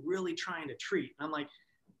 who are you really trying to treat? And I'm like,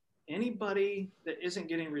 anybody that isn't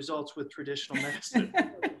getting results with traditional medicine.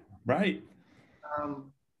 Right.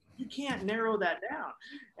 You can't narrow that down.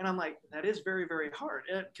 And I'm like, that is very, very hard,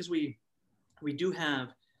 because we do have,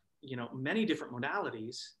 you know, many different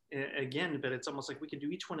modalities again, but it's almost like we can do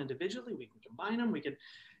each one individually. We can combine them.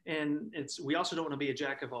 And we also don't want to be a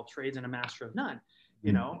jack of all trades and a master of none.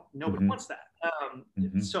 You know, nobody wants that.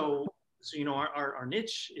 So, you know, our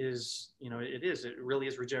niche is, you know, it really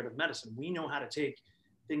is regenerative medicine. We know how to take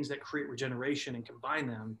things that create regeneration and combine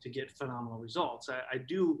them to get phenomenal results. I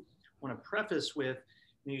do want to preface with,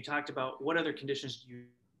 you talked about what other conditions do you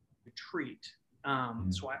treat.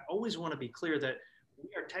 So I always want to be clear that we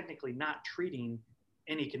are technically not treating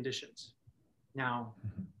any conditions. Now,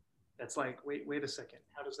 that's like, wait a second,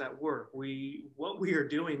 how does that work? What we are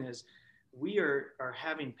doing is we are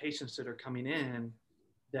having patients that are coming in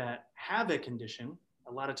that have a condition.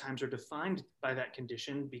 A lot of times are defined by that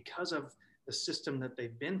condition because of the system that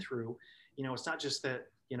they've been through. You know, it's not just that,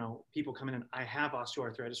 you know, people come in and I have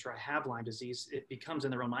osteoarthritis or I have Lyme disease. It becomes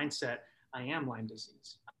in their own mindset, I am Lyme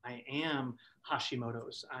disease, I am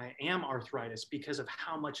Hashimoto's, I am arthritis, because of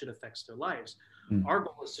how much it affects their lives. Our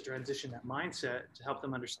goal is to transition that mindset to help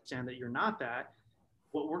them understand that you're not that.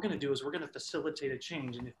 What we're going to do is we're going to facilitate a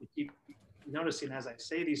change. And if you keep noticing as I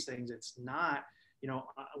say these things, it's not, you know,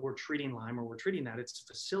 we're treating Lyme or we're treating that. It's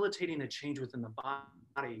facilitating a change within the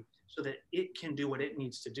body so that it can do what it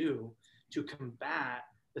needs to do to combat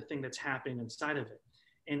the thing that's happening inside of it.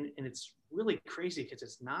 And it's really crazy because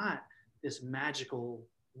it's not this magical,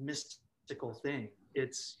 mystical thing.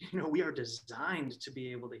 It's, you know, we are designed to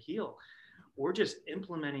be able to heal. We're just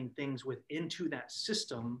implementing things into that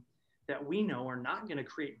system that we know are not going to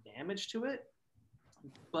create damage to it,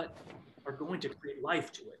 but are going to create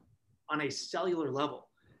life to it on a cellular level.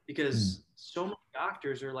 Because so many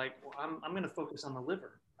doctors are like, well, I'm going to focus on the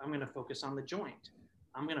liver. I'm going to focus on the joint.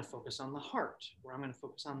 I'm going to focus on the heart, or I'm going to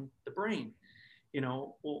focus on the brain. You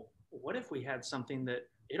know, well, what if we had something that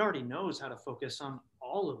it already knows how to focus on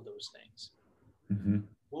all of those things?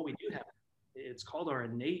 Well, we do have it. It's called our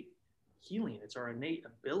innate healing. It's our innate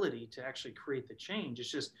ability to actually create the change.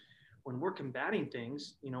 It's just when we're combating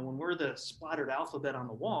things, you know, when we're the splattered alphabet on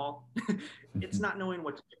the wall, it's not knowing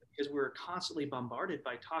what to do. because we're constantly bombarded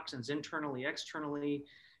by toxins internally, externally,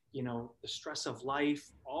 you know, the stress of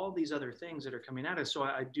life, all these other things that are coming at us. So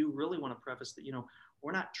I do really want to preface that, you know,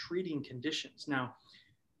 we're not treating conditions. Now,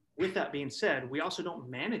 with that being said, we also don't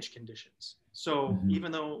manage conditions. So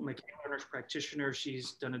even though Michaela, nurse practitioner,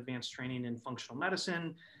 she's done advanced training in functional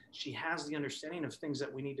medicine, she has the understanding of things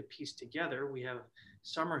that we need to piece together. We have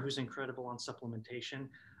Summer, who's incredible on supplementation.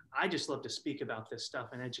 I just love to speak about this stuff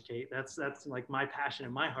and educate. That's like my passion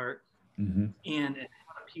in my heart. And how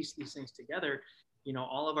to piece these things together. You know,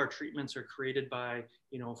 all of our treatments are created by,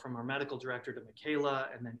 you know, from our medical director to Michaela,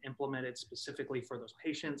 and then implemented specifically for those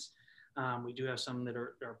patients. We do have some that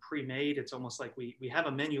are pre-made. It's almost like we have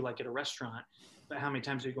a menu like at a restaurant, but how many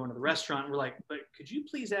times do we go into the restaurant and we're like, but could you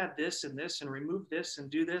please add this and this and remove this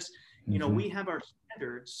and do this? You know, we have our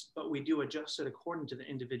standards, but we do adjust it according to the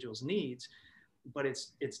individual's needs. But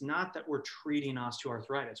it's not that we're treating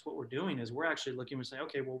osteoarthritis. What we're doing is we're actually looking and say,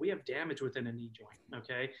 okay, well, we have damage within a knee joint.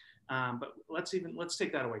 Okay. But let's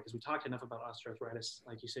take that away, because we talked enough about osteoarthritis.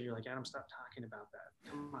 Like you said, you're like, Adam, stop talking about that.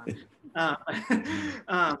 Come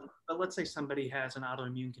on. But let's say somebody has an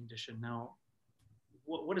autoimmune condition. Now,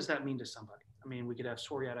 what does that mean to somebody? I mean, we could have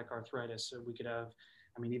psoriatic arthritis, or we could have,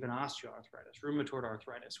 I mean, even osteoarthritis, rheumatoid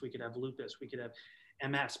arthritis. We could have lupus. We could have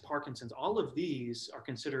MS, Parkinson's. All of these are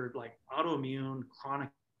considered like autoimmune, chronic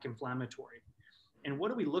inflammatory. And what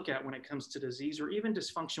do we look at when it comes to disease or even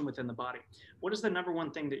dysfunction within the body? What is the number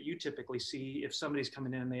one thing that you typically see if somebody's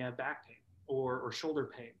coming in and they have back pain or shoulder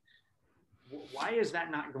pain? Why is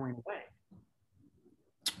that not going away?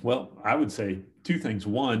 Well, I would say two things.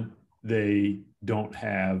 One, they don't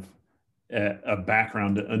have a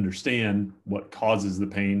background to understand what causes the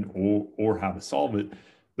pain or how to solve it.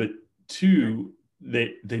 But two,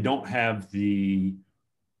 they don't have the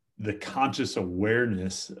conscious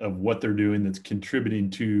awareness of what they're doing that's contributing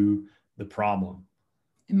to the problem.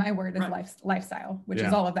 And my word is lifestyle, which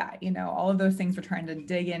is all of that. You know, all of those things we're trying to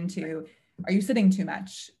dig into. Are you sitting too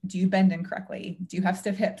much? Do you bend incorrectly? Do you have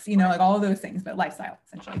stiff hips? You know, like all of those things, but lifestyle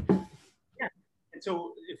essentially. Yeah. And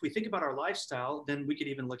so if we think about our lifestyle, then we could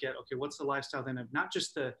even look at, okay, what's the lifestyle then of not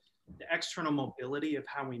just the external mobility of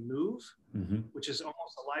how we move, which is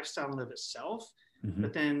almost a lifestyle in of itself,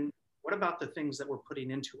 but then what about the things that we're putting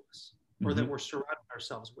into us or that we're surrounding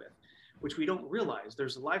ourselves with, which we don't realize.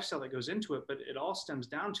 There's a lifestyle that goes into it, but it all stems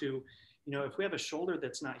down to, you know, if we have a shoulder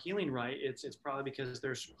that's not healing right, it's probably because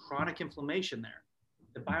there's chronic inflammation there.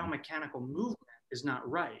 The biomechanical movement is not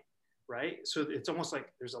right? So it's almost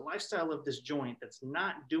like there's a lifestyle of this joint that's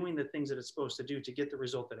not doing the things that it's supposed to do to get the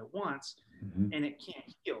result that it wants, and it can't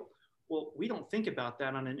heal. Well, we don't think about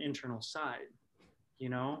that on an internal side. You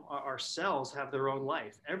know, our cells have their own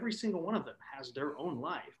life. Every single one of them has their own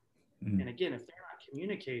life. And again, if they're not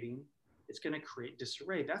communicating, it's going to create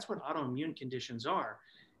disarray. That's what autoimmune conditions are.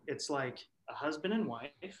 It's like a husband and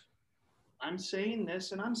wife. I'm saying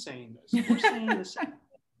this and I'm saying this. We're saying the same.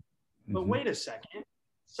 But wait a second,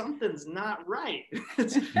 something's not right.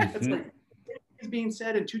 it's like it's being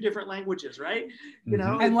said in two different languages, right? You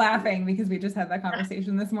know, I'm laughing because we just had that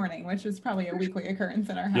conversation this morning, which is probably a weekly occurrence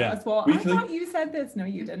in our house. Well, weekly. I thought you said this. No,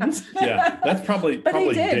 you didn't. Yeah, that's probably. But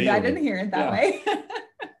probably I did. daily. I didn't hear it that way.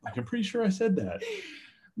 I'm pretty sure I said that.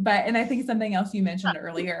 But, and I think something else you mentioned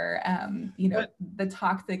earlier, you know, the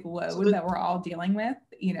toxic load that we're all dealing with,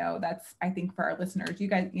 you know, that's, I think for our listeners, you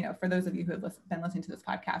guys, you know, for those of you who have been listening to this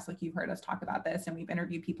podcast, like you've heard us talk about this, and we've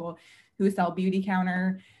interviewed people who sell Beauty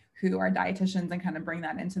Counter, who are dietitians, and kind of bring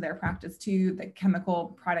that into their practice too, the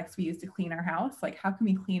chemical products we use to clean our house. Like, how can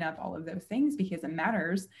we clean up all of those things? Because it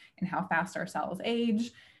matters in how fast our cells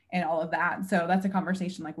age and all of that. So that's a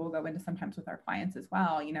conversation like we'll go into sometimes with our clients as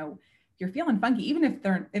well. You know, you're feeling funky, even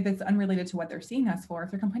if it's unrelated to what they're seeing us for,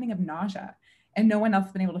 if they're complaining of nausea and no one else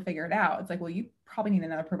has been able to figure it out, it's like, well, you probably need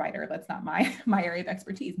another provider. That's not my area of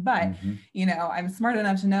expertise, but you know, I'm smart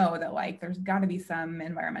enough to know that like, there's gotta be some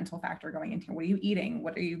environmental factor going into what are you eating?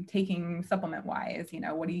 What are you taking supplement wise? You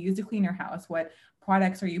know, what do you use to clean your house? What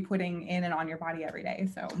products are you putting in and on your body every day?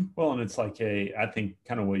 So, well, and it's like I think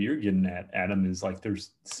kind of what you're getting at, Adam, is like,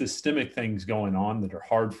 there's systemic things going on that are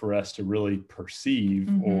hard for us to really perceive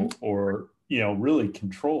or, you know, really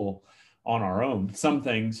control on our own. Some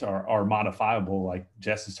things are modifiable, like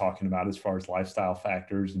Jess is talking about, as far as lifestyle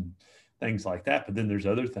factors and things like that. But then there's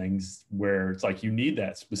other things where it's like, you need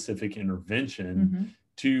that specific intervention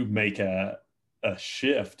to make a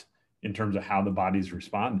shift in terms of how the body's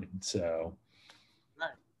responding. So.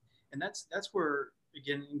 Right. And that's where,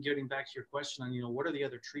 again, getting back to your question on, you know, what are the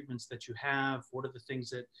other treatments that you have? What are the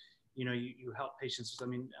things that, you know, you help patients? I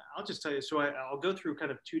mean, I'll just tell you, so I'll go through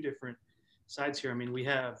kind of two different sides here. I mean, we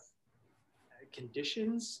have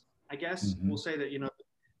conditions, I guess. We'll say that, you know,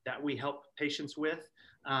 that we help patients with.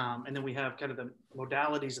 And then we have kind of the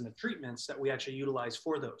modalities and the treatments that we actually utilize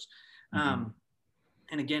for those.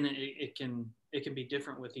 And again, it can be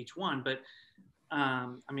different with each one, but I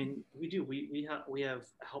mean, we have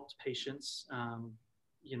helped patients,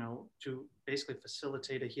 you know, to basically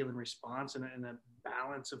facilitate a healing response and a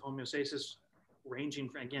balance of homeostasis, ranging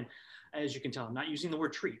from, again, as you can tell, I'm not using the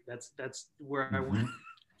word treat. That's where I want.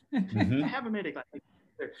 I haven't made it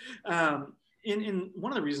clear. In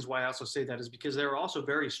one of the reasons why I also say that is because there are also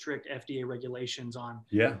very strict FDA regulations on,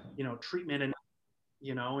 you know, treatment and,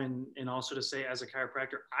 you know, and also to say, as a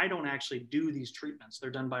chiropractor, I don't actually do these treatments.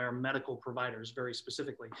 They're done by our medical providers very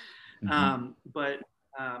specifically. But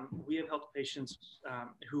we have helped patients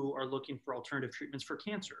who are looking for alternative treatments for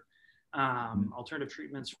cancer, alternative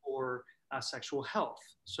treatments for sexual health.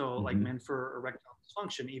 So like men for erectile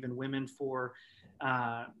dysfunction, even women for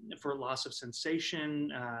loss of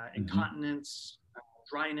sensation, incontinence,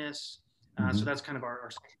 dryness. So that's kind of our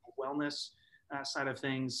sexual wellness side of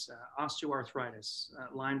things. Osteoarthritis,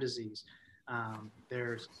 Lyme disease.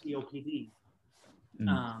 There's COPD,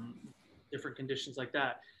 different conditions like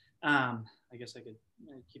that. I guess I could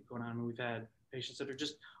keep going on. We've had patients that are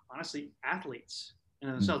just honestly athletes in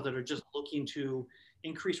themselves that are just looking to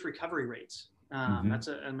increase recovery rates. That's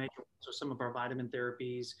a major. So some of our vitamin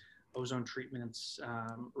therapies, ozone treatments,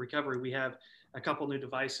 recovery. We have a couple new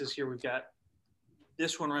devices here. We've got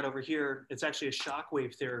this one right over here. It's actually a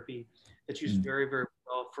shockwave therapy that's used very, very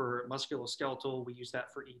well for musculoskeletal. We use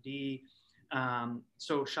that for ED.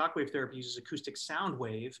 So shockwave therapy uses acoustic sound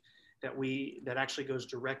wave that actually goes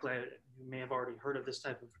directly. You may have already heard of this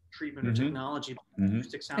type of treatment or technology.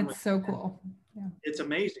 Acoustic sound wave. It's so cool. Yeah. It's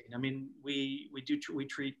amazing. I mean, we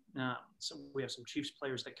treat. We have some Chiefs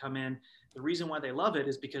players that come in. The reason why they love it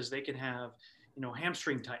is because they can have, you know,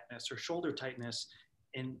 hamstring tightness or shoulder tightness,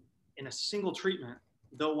 in a single treatment.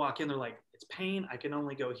 They'll walk in. They're like, it's pain. I can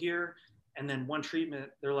only go here. And then one treatment,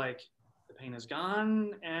 they're like, the pain is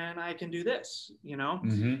gone, and I can do this. You know,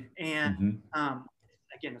 and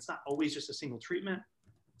again, it's not always just a single treatment,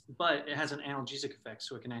 but it has an analgesic effect,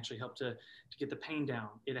 so it can actually help to get the pain down.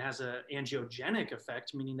 It has an angiogenic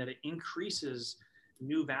effect, meaning that it increases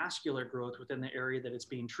new vascular growth within the area that it's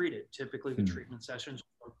being treated. Typically, the treatment sessions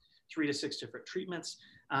are 3 to 6 different treatments,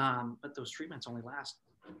 but those treatments only last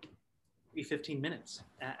maybe 15 minutes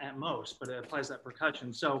at most, but it applies that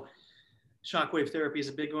percussion. So shockwave therapy is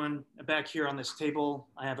a big one. Back here on this table,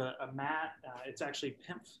 I have a mat. It's actually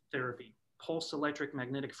PEMF therapy, pulse electric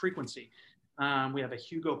magnetic frequency. We have a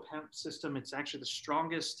Hugo PEMF system. It's actually the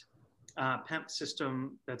strongest PEMF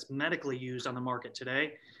system that's medically used on the market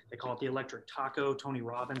today. They call it the electric taco. Tony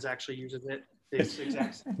Robbins actually uses it. This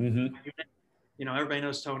exact unit. You know, everybody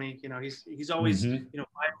knows Tony. You know, he's always, you know,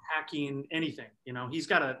 biohacking anything. You know, he's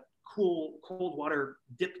got a cool cold water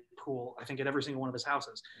dip pool, I think, at every single one of his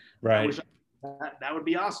houses. Right. That would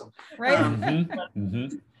be awesome. Right.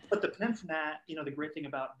 But the PEMF mat, you know, the great thing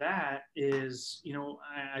about that is, you know,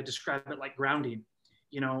 I describe it like grounding.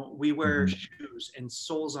 You know, we wear shoes and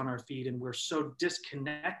soles on our feet, and we're so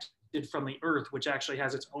disconnected from the earth, which actually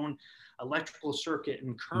has its own electrical circuit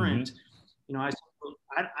and current. You know,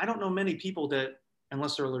 I don't know many people that,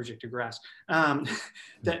 unless they're allergic to grass,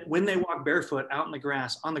 that when they walk barefoot out in the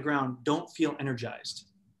grass on the ground, don't feel energized.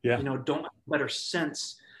 You know, don't have a better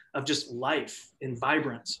sense of just life and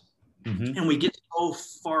vibrance. And we get so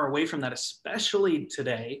far away from that, especially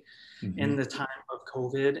today in the time of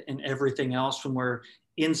COVID and everything else, when we're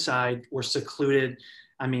inside, we're secluded.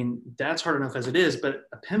 I mean, that's hard enough as it is, but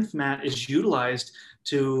a PEMF mat is utilized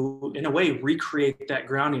to, in a way, recreate that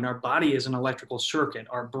grounding. Our body is an electrical circuit,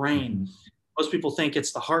 our brain. Most people think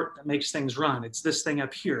it's the heart that makes things run. It's this thing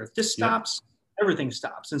up here. If this stops, everything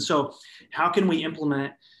stops. And so how can we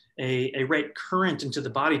implement a right current into the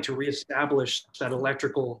body to reestablish that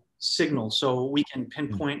electrical signal? So we can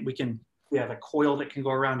pinpoint, we have a coil that can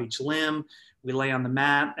go around each limb. We lay on the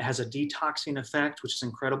mat. It has a detoxing effect, which is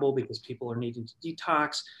incredible because people are needing to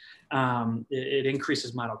detox. It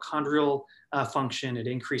increases mitochondrial function. It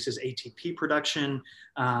increases ATP production.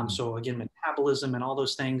 So again, metabolism and all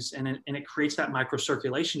those things. And it creates that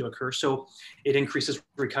microcirculation to occur. So it increases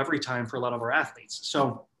recovery time for a lot of our athletes.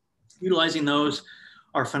 So utilizing those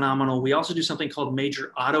are phenomenal. We also do something called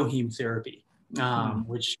major autoheme therapy,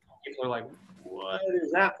 which people are like, what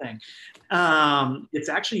is that thing? It's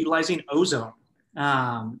actually utilizing ozone.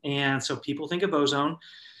 And so people think of ozone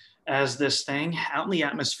as this thing out in the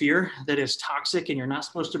atmosphere that is toxic and you're not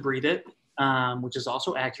supposed to breathe it, which is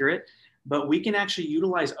also accurate. But we can actually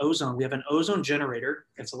utilize ozone. We have an ozone generator.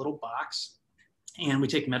 It's a little box. And we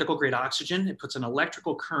take medical grade oxygen. It puts an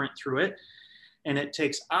electrical current through it. and it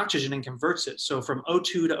takes oxygen and converts it. So from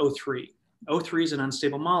O2 to O3. O3 is an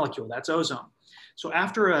unstable molecule. That's ozone. So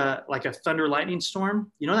after a thunder lightning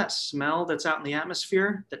storm, you know that smell that's out in the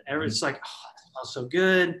atmosphere that it's like, oh, it smells so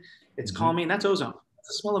good. It's calming. That's ozone. That's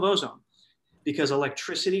the smell of ozone. Because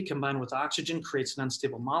electricity combined with oxygen creates an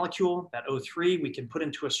unstable molecule. That O3 we can put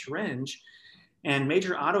into a syringe. And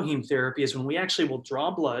major autoheme therapy is when we actually will draw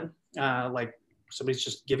blood, like somebody's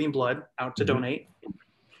just giving blood out to donate,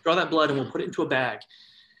 draw that blood and we'll put it into a bag.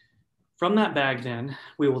 From that bag then,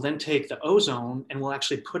 we will then take the ozone and we'll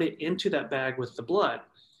actually put it into that bag with the blood.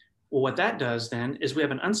 Well, what that does then is we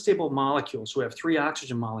have an unstable molecule. So we have 3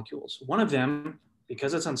 oxygen molecules. One of them,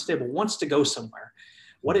 because it's unstable, wants to go somewhere.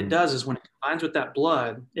 What it does is when it combines with that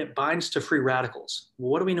blood, it binds to free radicals.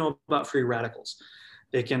 Well, what do we know about free radicals?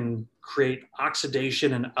 They can create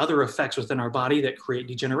oxidation and other effects within our body that create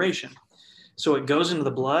degeneration. So it goes into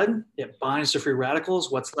the blood, it binds to free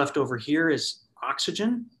radicals. What's left over here is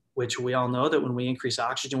oxygen, which we all know that when we increase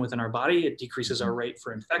oxygen within our body, it decreases our rate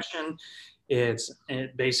for infection. It's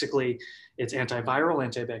antiviral,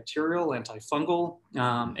 antibacterial, antifungal.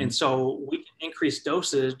 And so we can increase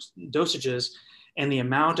dosages and the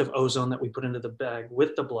amount of ozone that we put into the bag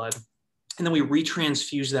with the blood, and then we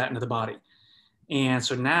retransfuse that into the body. And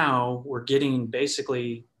so now we're getting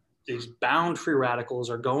basically these bound free radicals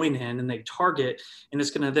are going in and they target, and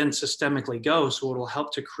it's going to then systemically go. So it'll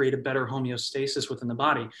help to create a better homeostasis within the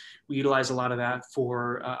body. We utilize a lot of that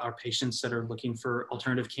for our patients that are looking for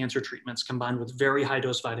alternative cancer treatments combined with very high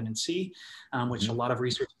dose vitamin C, which a lot of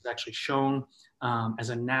research has actually shown as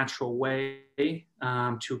a natural way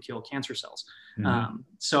to kill cancer cells.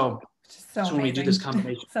 So when we do this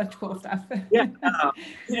combination, such cool stuff. And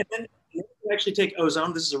then we actually take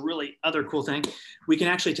ozone. This is a really other cool thing. We can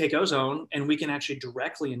actually take ozone and we can actually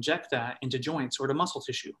directly inject that into joints or to muscle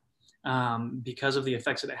tissue because of the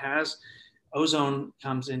effects that it has. Ozone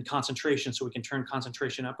comes in concentration, so we can turn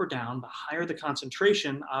concentration up or down. The higher the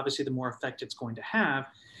concentration, obviously, the more effect it's going to have.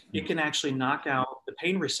 It can actually knock out the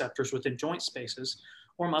pain receptors within joint spaces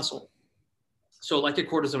or muscle. So like a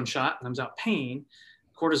cortisone shot comes out pain,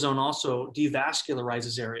 cortisone also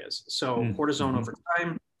devascularizes areas. So cortisone over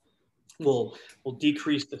time will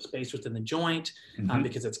decrease the space within the joint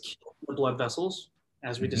because it's killing the blood vessels,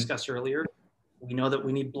 as we discussed earlier. We know that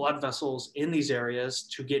we need blood vessels in these areas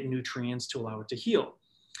to get nutrients to allow it to heal.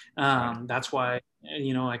 That's why,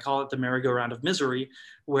 I call it the merry-go-round of misery,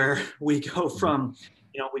 where we go from,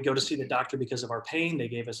 we go to see the doctor because of our pain. They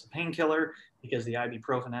gave us a painkiller because the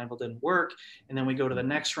ibuprofen Advil didn't work. And then we go to the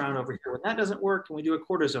next round over here when that doesn't work, and we do a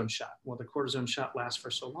cortisone shot. Well, the cortisone shot lasts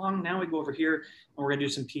for so long. Now we go over here and we're going to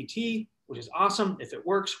do some PT, which is awesome. If it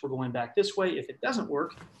works, we're going back this way. If it doesn't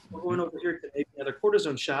work, we're going over here to maybe another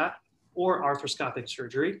cortisone shot or arthroscopic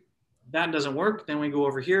surgery. If that doesn't work, then we go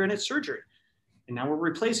over here and it's surgery. And now we're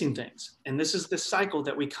replacing things. And this is the cycle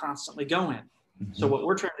that we constantly go in. So what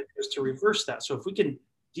we're trying to do is to reverse that. So if we can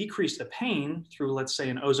decrease the pain through, let's say,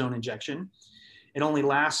 an ozone injection, it only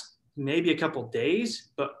lasts maybe a couple days,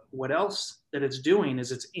 but what else that it's doing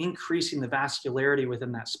is it's increasing the vascularity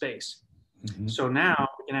within that space. So now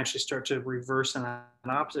we can actually start to reverse in an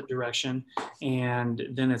opposite direction. And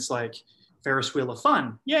then it's like Ferris wheel of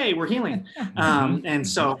fun. Yay, we're healing. And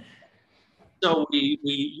so we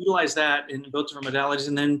utilize that in both different modalities.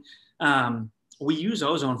 And then we use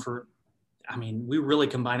ozone for, we really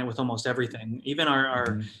combine it with almost everything. Even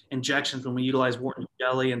our injections, when we utilize Wharton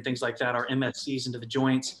jelly and things like that, our MSCs into the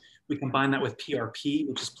joints, we combine that with PRP,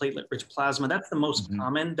 which is platelet-rich plasma. That's the most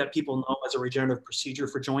common that people know as a regenerative procedure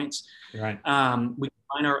for joints. Right. We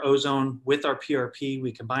combine our ozone with our PRP.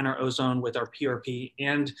 We combine our ozone with our PRP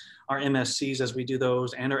and our MSCs as we do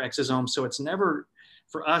those, and our exosomes. So it's never,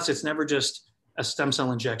 for us, it's never just a stem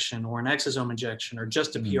cell injection or an exosome injection or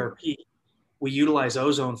just a PRP. We utilize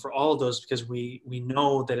ozone for all of those because we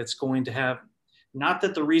know that it's going to have, not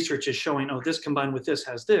that the research is showing, oh, this combined with this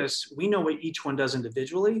has this. We know what each one does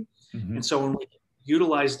individually. And so when we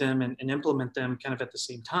utilize them and implement them kind of at the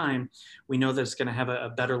same time, we know that it's going to have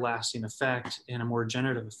a better lasting effect and a more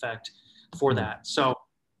regenerative effect for that. So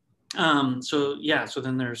then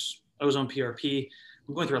there's ozone PRP.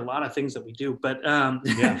 I'm going through a lot of things that we do, but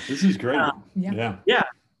this is great.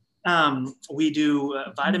 We do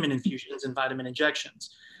vitamin infusions and vitamin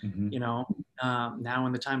injections. Now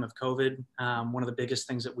in the time of COVID, one of the biggest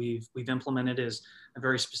things that we've implemented is a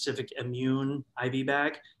very specific immune IV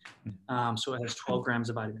bag. So it has 12 grams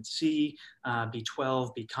of vitamin C,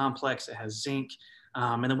 B12, B complex, it has zinc.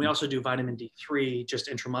 And then we also do vitamin D3, just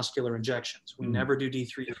intramuscular injections. We never do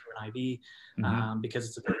D3 through an IV because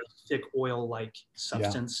it's a very thick oil-like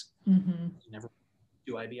substance. You never do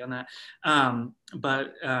do IV on that.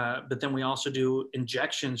 But then we also do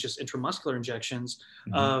injections, just intramuscular injections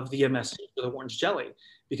of the MSC, or the orange jelly,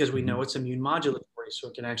 because we know it's immune modulatory, so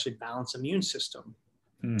it can actually balance immune system.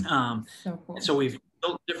 So cool. So we've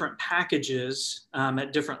built different packages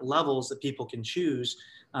at different levels that people can choose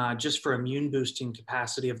just for immune boosting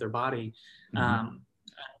capacity of their body.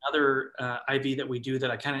 Another IV that we do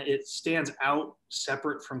that it stands out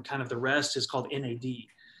separate from kind of the rest is called NAD.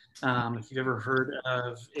 If you've ever heard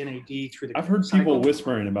of NAD through the I've heard people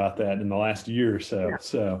whispering about that in the last year or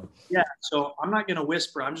so. Yeah. So I'm not going to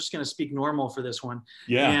whisper. I'm just going to speak normal for this one.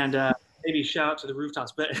 Yeah. And maybe shout to the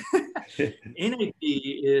rooftops. But NAD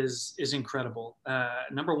is incredible.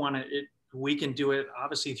 Number one, we can do it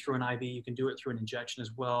obviously through an IV. You can do it through an injection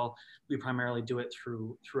as well. We primarily do it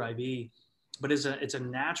through IV. But it's a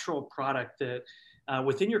natural product that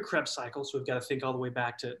within your Krebs cycle, so we've got to think all the way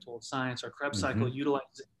back to old science. Our Krebs cycle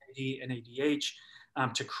utilizes NAD and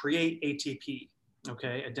ADH to create ATP,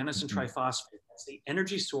 okay, adenosine triphosphate. That's the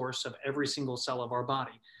energy source of every single cell of our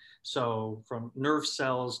body. So from nerve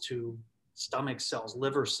cells to stomach cells,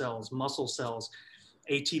 liver cells, muscle cells,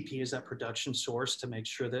 ATP is that production source to make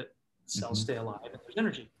sure that cells stay alive and there's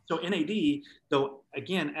energy. So NAD, though,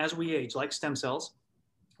 again, as we age, like stem cells,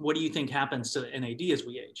 what do you think happens to NAD as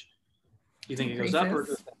we age? Do you think it goes up or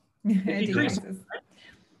goes down? It decreases. Right?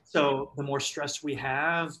 So the more stress we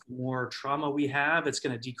have, the more trauma we have, it's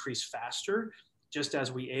going to decrease faster. Just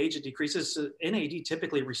as we age, it decreases. So NAD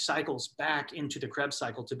typically recycles back into the Krebs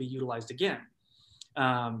cycle to be utilized again,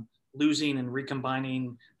 losing and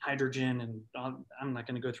recombining hydrogen. And I'm not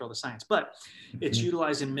going to go through all the science, but it's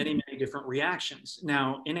utilized in many, many different reactions.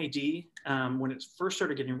 Now, NAD, when it first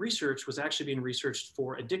started getting researched, was actually being researched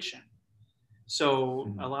for addiction.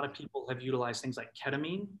 So a lot of people have utilized things like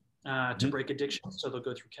ketamine to break addiction. So they'll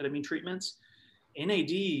go through ketamine treatments.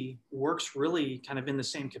 NAD works really kind of in the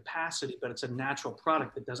same capacity, but it's a natural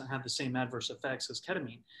product that doesn't have the same adverse effects as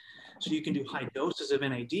ketamine. So you can do high doses of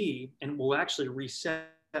NAD and will actually reset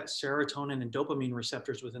serotonin and dopamine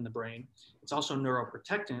receptors within the brain. It's also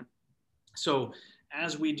neuroprotectant. So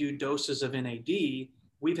as we do doses of NAD,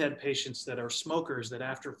 we've had patients that are smokers that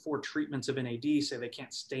after 4 treatments of NAD say they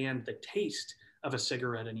can't stand the taste of a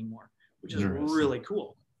cigarette anymore, which is really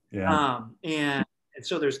cool. Yeah. And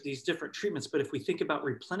so there's these different treatments, but if we think about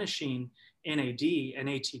replenishing NAD and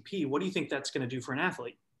ATP, what do you think that's going to do for an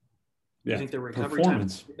athlete? Do you think their recovery time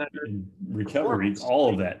is better? Recovery, all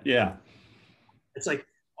of that. Yeah. It's like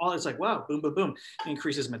wow, boom, boom, boom,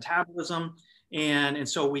 increases metabolism. And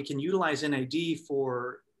so we can utilize NAD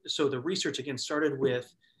so the research again started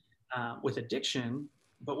with addiction,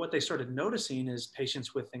 but what they started noticing is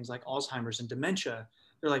patients with things like Alzheimer's and dementia,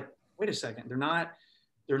 they're like, wait a second, they're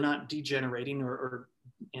not degenerating or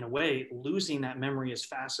in a way losing that memory as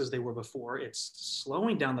fast as they were before. It's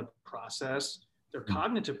slowing down the process. Their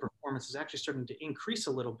cognitive performance is actually starting to increase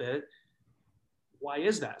a little bit. Why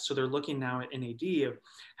is that? So they're looking now at NAD of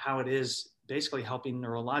how it is basically helping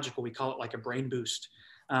neurological. We call it like a brain boost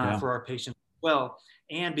for our patients as well.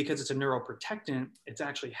 And because it's a neuroprotectant, it's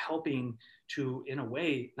actually helping to, in a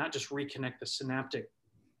way, not just reconnect the synaptic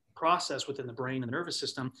process within the brain and the nervous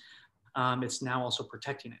system, it's now also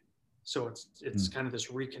protecting it. So it's kind of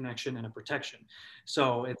this reconnection and a protection.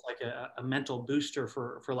 So it's like a mental booster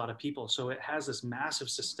for a lot of people. So it has this massive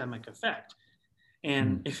systemic effect.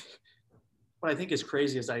 And what I think is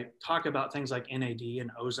crazy is I talk about things like NAD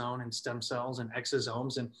and ozone and stem cells and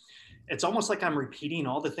exosomes, and it's almost like I'm repeating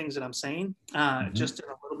all the things that I'm saying, just in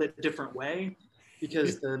a little bit different way,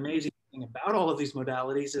 because the amazing thing about all of these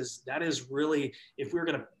modalities is that is really, if we were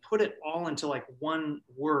going to put it all into like one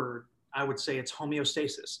word, I would say it's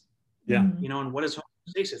homeostasis. Yeah. You know, and what is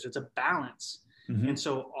homeostasis? It's a balance. And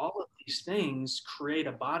so all of these things create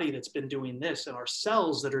a body that's been doing this and our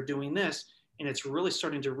cells that are doing this. And it's really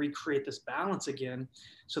starting to recreate this balance again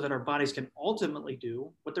so that our bodies can ultimately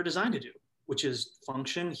do what they're designed to do, which is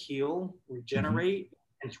function, heal, regenerate,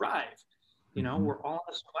 and thrive. You know, we're all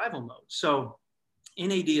in a survival mode. So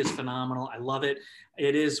NAD is phenomenal. I love it.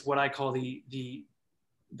 It is what I call the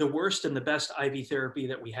worst and the best IV therapy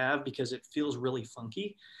that we have because it feels really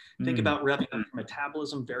funky. Think about revving up your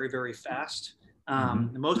metabolism very, very fast.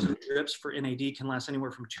 Most of the drips for NAD can last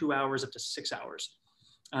anywhere from 2 hours up to 6 hours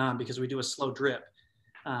because we do a slow drip.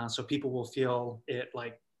 So people will feel it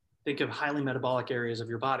like, think of highly metabolic areas of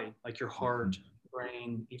your body, like your heart,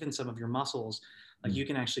 brain, even some of your muscles. Like you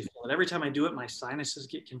can actually feel it. Every time I do it, my sinuses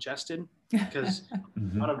get congested because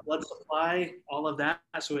a lot of blood supply, all of that.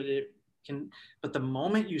 So it can, but the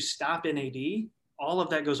moment you stop NAD, all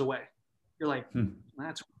of that goes away. You're like,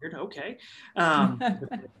 that's weird. Okay.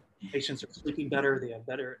 Patients are sleeping better. They have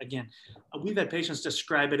better, again, we've had patients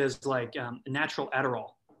describe it as like natural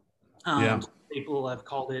Adderall. People have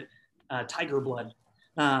called it tiger blood,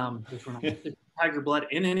 which we're not tiger blood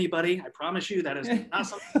in anybody. I promise you that is not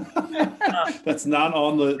something. That's not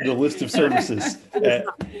on the list of services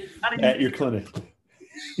at your clinic.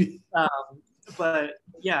 But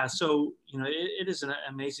yeah, so, it is an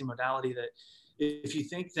amazing modality that if you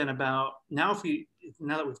think then about now that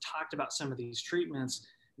we've talked about some of these treatments,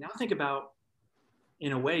 now think about,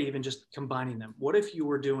 in a way, even just combining them. What if you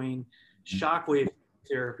were doing shockwave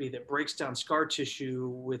therapy that breaks down scar tissue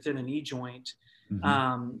within a knee joint? It's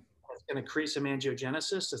going to create some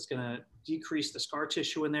angiogenesis. It's going to decrease the scar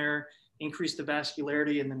tissue in there, increase the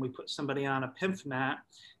vascularity, and then we put somebody on a PIMF mat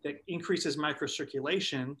that increases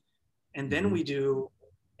microcirculation, and then we do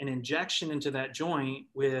an injection into that joint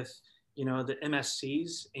with, the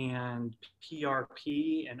MSCs and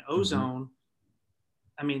PRP and ozone.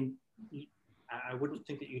 I mean, I wouldn't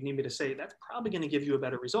think that you'd need me to say that's probably going to give you a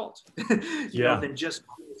better result, than just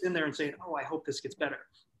in there and saying, oh, I hope this gets better.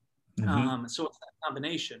 So it's that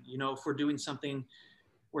combination. If we're doing something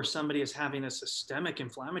where somebody is having a systemic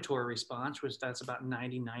inflammatory response, which that's about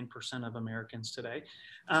 99% of Americans today,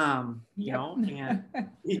 and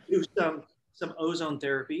we do some ozone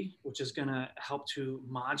therapy, which is going to help to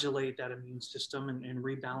modulate that immune system and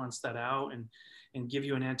rebalance that out and give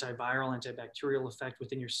you an antiviral, antibacterial effect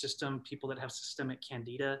within your system. People that have systemic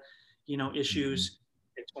candida, issues,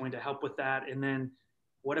 it's going to help with that. And then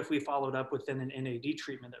what if we followed up with an NAD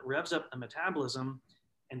treatment that revs up the metabolism,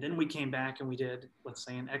 and then we came back and we did, let's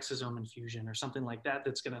say, an exosome infusion or something like that,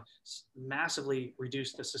 that's going to massively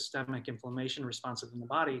reduce the systemic inflammation response in the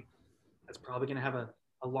body. That's probably going to have a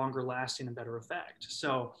longer lasting and better effect.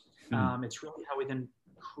 So it's really how we then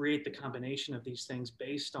create the combination of these things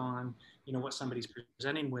based on, what somebody's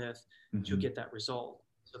presenting with to get that result.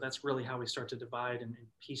 So that's really how we start to divide and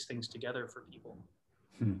piece things together for people.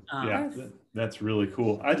 That's really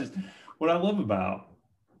cool. What I love about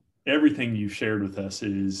everything you've shared with us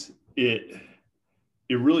is it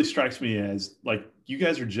really strikes me as like you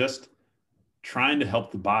guys are just trying to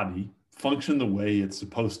help the body function the way it's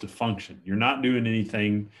supposed to function. You're not doing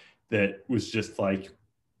anything that was just like,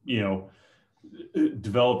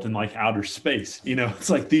 developed in like outer space. It's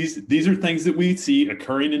like these are things that we see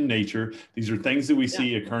occurring in nature. These are things that we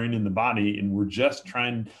see occurring in the body. And we're just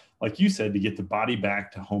trying, like you said, to get the body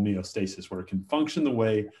back to homeostasis where it can function the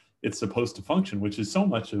way it's supposed to function, which is so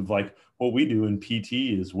much of like what we do in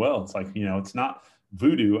PT as well. It's like, it's not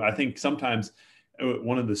voodoo. I think sometimes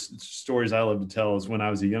one of the stories I love to tell is when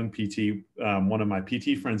I was a young PT, one of my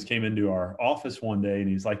PT friends came into our office one day and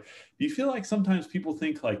he's like, do you feel like sometimes people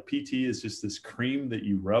think like PT is just this cream that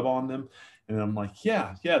you rub on them? And I'm like,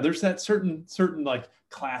 yeah, there's that certain like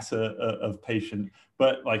class of patient,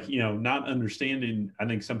 but like, not understanding. I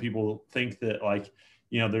think some people think that like,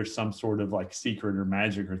 there's some sort of like secret or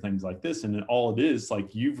magic or things like this. And all it is,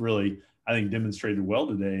 like you've really, I think, demonstrated well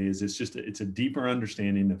today, is it's a deeper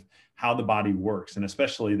understanding of how the body works, and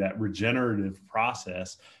especially that regenerative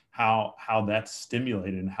process, how that's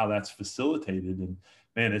stimulated and how that's facilitated. And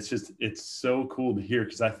man, it's so cool to hear,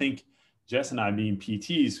 because I think Jess and I, being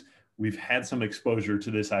PTs, we've had some exposure to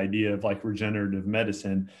this idea of like regenerative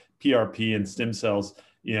medicine. PRP and stem cells,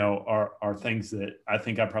 are things that I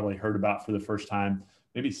think I probably heard about for the first time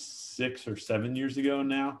maybe 6 or 7 years ago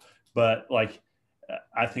now. But like,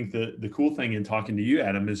 I think the cool thing in talking to you,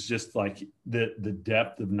 Adam, is just like the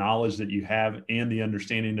depth of knowledge that you have and the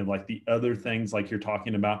understanding of like the other things like you're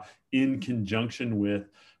talking about in conjunction with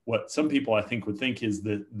what some people I think would think is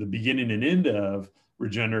the beginning and end of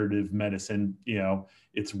regenerative medicine.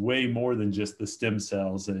 It's way more than just the stem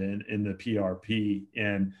cells and the PRP.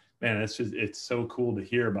 And man, it's so cool to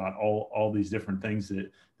hear about all these different things that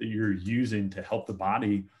you're using to help the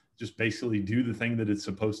body just basically do the thing that it's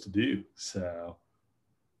supposed to do. So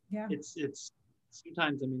yeah, it's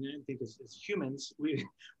sometimes, I think as humans, we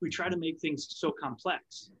try to make things so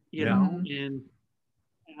complex, and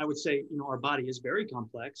I would say, our body is very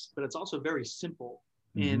complex, but it's also very simple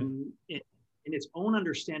in its own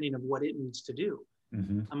understanding of what it needs to do.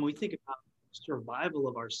 We think about survival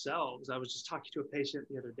of ourselves. I was just talking to a patient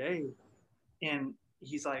the other day, and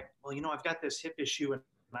he's like, well, I've got this hip issue, and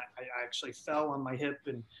I actually fell on my hip,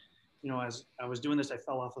 and as I was doing this, I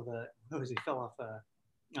fell off of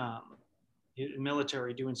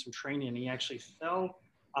military doing some training, and he actually fell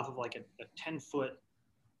off of like a 10-foot,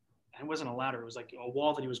 and it wasn't a ladder, it was like a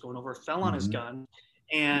wall that he was going over, fell on his gun.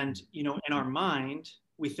 And in our mind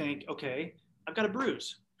we think, okay, I've got a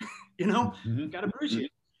bruise, I've got a bruise here.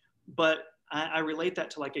 But I relate that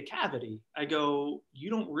to like a cavity. I go, you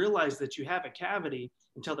don't realize that you have a cavity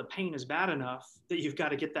until the pain is bad enough that you've got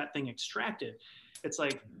to get that thing extracted. It's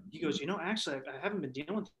like, he goes, actually, I haven't been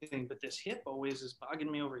dealing with anything, but this hip always is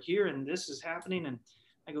bogging me over here, and this is happening. And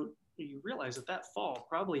I go, you realize that fall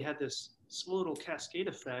probably had this slow little cascade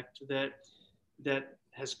effect that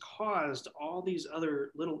has caused all these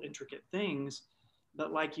other little intricate things.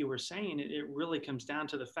 But like you were saying, it really comes down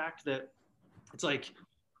to the fact that it's like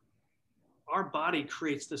our body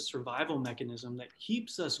creates this survival mechanism that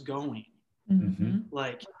keeps us going. Mm-hmm.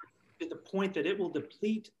 Like, to the point that it will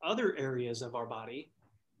deplete other areas of our body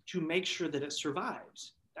to make sure that it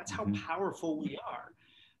survives. That's how powerful we are.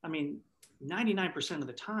 I mean, 99% of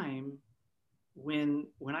the time, when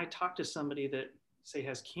I talk to somebody that, say,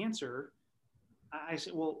 has cancer, I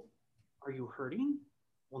say, well, are you hurting?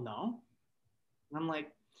 Well, no. And I'm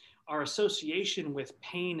like, our association with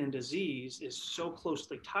pain and disease is so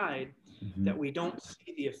closely tied that we don't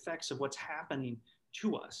see the effects of what's happening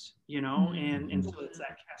to us, and so it's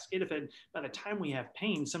that cascade effect. By the time we have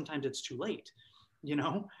pain, sometimes it's too late,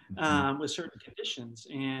 with certain conditions.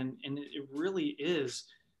 And it really is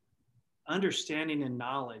understanding and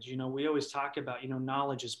knowledge. We always talk about,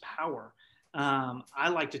 knowledge is power. I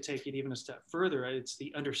like to take it even a step further. It's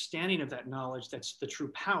the understanding of that knowledge that's the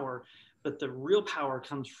true power, but the real power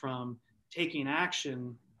comes from taking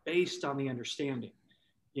action based on the understanding.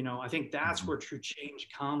 I think that's where true change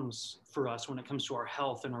comes for us when it comes to our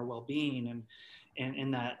health and our well-being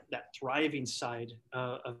and that thriving side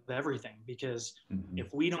of everything. Because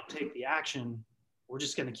if we don't take the action, we're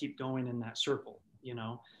just going to keep going in that circle,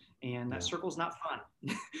 and that circle's not fun.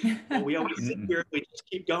 But we always sit here, we just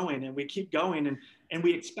keep going and we keep going and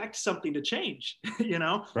we expect something to change,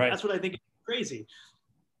 Right. That's what I think is crazy.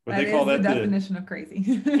 But they call that the definition of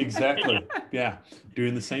crazy. Exactly. Yeah.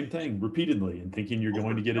 Doing the same thing repeatedly and thinking you're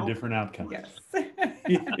going to get a different outcome. Yes.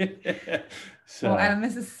 So, well, Adam,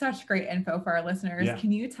 this is such great info for our listeners. Yeah.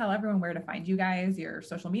 Can you tell everyone where to find you guys, your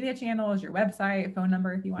social media channels, your website, phone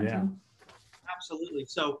number, if you want to? Absolutely.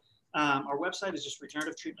 So our website is just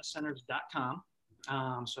regenerativetreatmentcenters.com.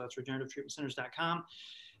 So that's regenerativetreatmentcenters.com.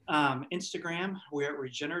 Instagram, we're at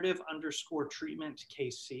regenerative_treatment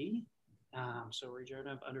KC. So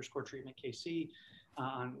regenerative_treatment KC.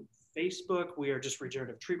 On Facebook, we are just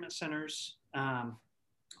Regenerative Treatment Centers,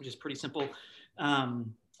 which is pretty simple.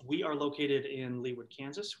 We are located in Leawood,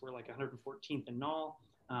 Kansas. We're like 114th and Knoll,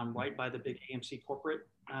 right by the big AMC corporate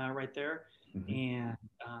right there. And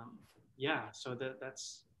so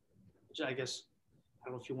that's, I guess, I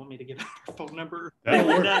don't know if you want me to give our phone number. That'll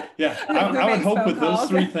work. Yeah, I would hope with those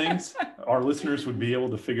three things, our listeners would be able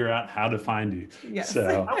to figure out how to find you. Yes.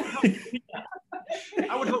 So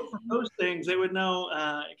I would hope from those things they would know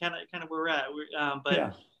kind of where we're at.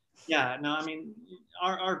 I mean,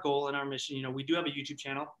 our goal and our mission, we do have a YouTube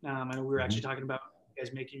channel. I know we were actually talking about you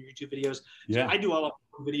guys making YouTube videos. Yeah. So I do all of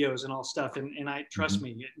videos and all stuff, and I trust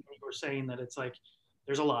me, you were saying that it's like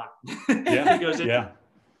there's a lot. Yeah.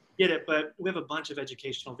 Get it, but we have a bunch of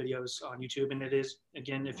educational videos on YouTube, and it is,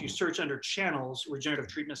 again, if you search under channels,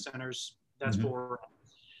 Regenerative Treatment Centers, that's for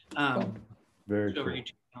very cool.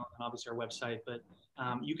 YouTube channel and obviously our website, but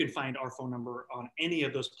you can find our phone number on any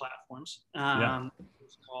of those platforms.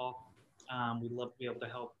 Call. We'd love to be able to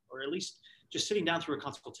help, or at least just sitting down through a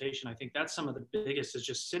consultation. I think that's some of the biggest, is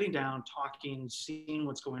just sitting down, talking, seeing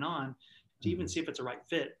what's going on, to even see if it's a right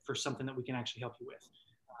fit for something that we can actually help you with.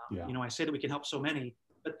 I say that we can help so many,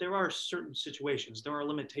 but there are certain situations, there are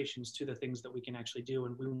limitations to the things that we can actually do,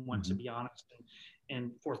 and we want to be honest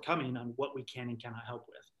and forthcoming on what we can and cannot help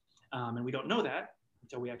with. And we don't know that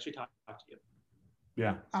until we actually talk to you.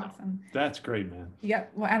 Yeah. Awesome. That's great, man.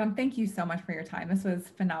 Yep. Well, Adam, thank you so much for your time. This was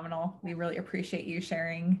phenomenal. We really appreciate you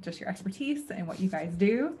sharing just your expertise and what you guys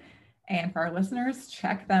do. And for our listeners,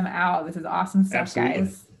 check them out. This is awesome stuff,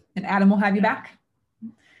 guys. And Adam, we'll have you back.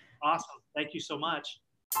 Awesome. Thank you so much.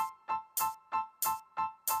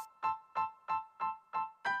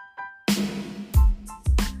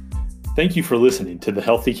 Thank you for listening to the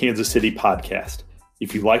Healthy Kansas City podcast.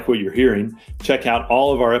 If you like what you're hearing, check out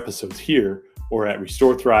all of our episodes here or at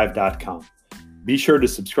restorethrive.com. Be sure to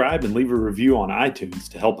subscribe and leave a review on iTunes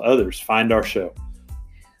to help others find our show.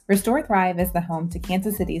 Restore Thrive is the home to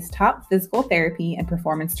Kansas City's top physical therapy and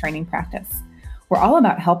performance training practice. We're all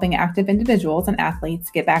about helping active individuals and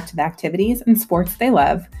athletes get back to the activities and sports they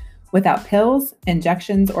love without pills,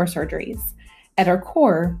 injections, or surgeries. At our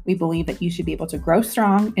core, we believe that you should be able to grow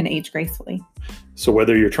strong and age gracefully. So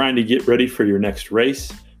whether you're trying to get ready for your next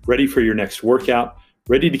race, ready for your next workout,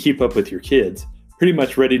 ready to keep up with your kids, pretty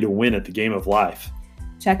much ready to win at the game of life.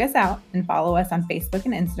 Check us out and follow us on Facebook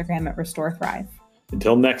and Instagram at Restore Thrive.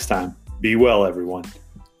 Until next time, be well, everyone.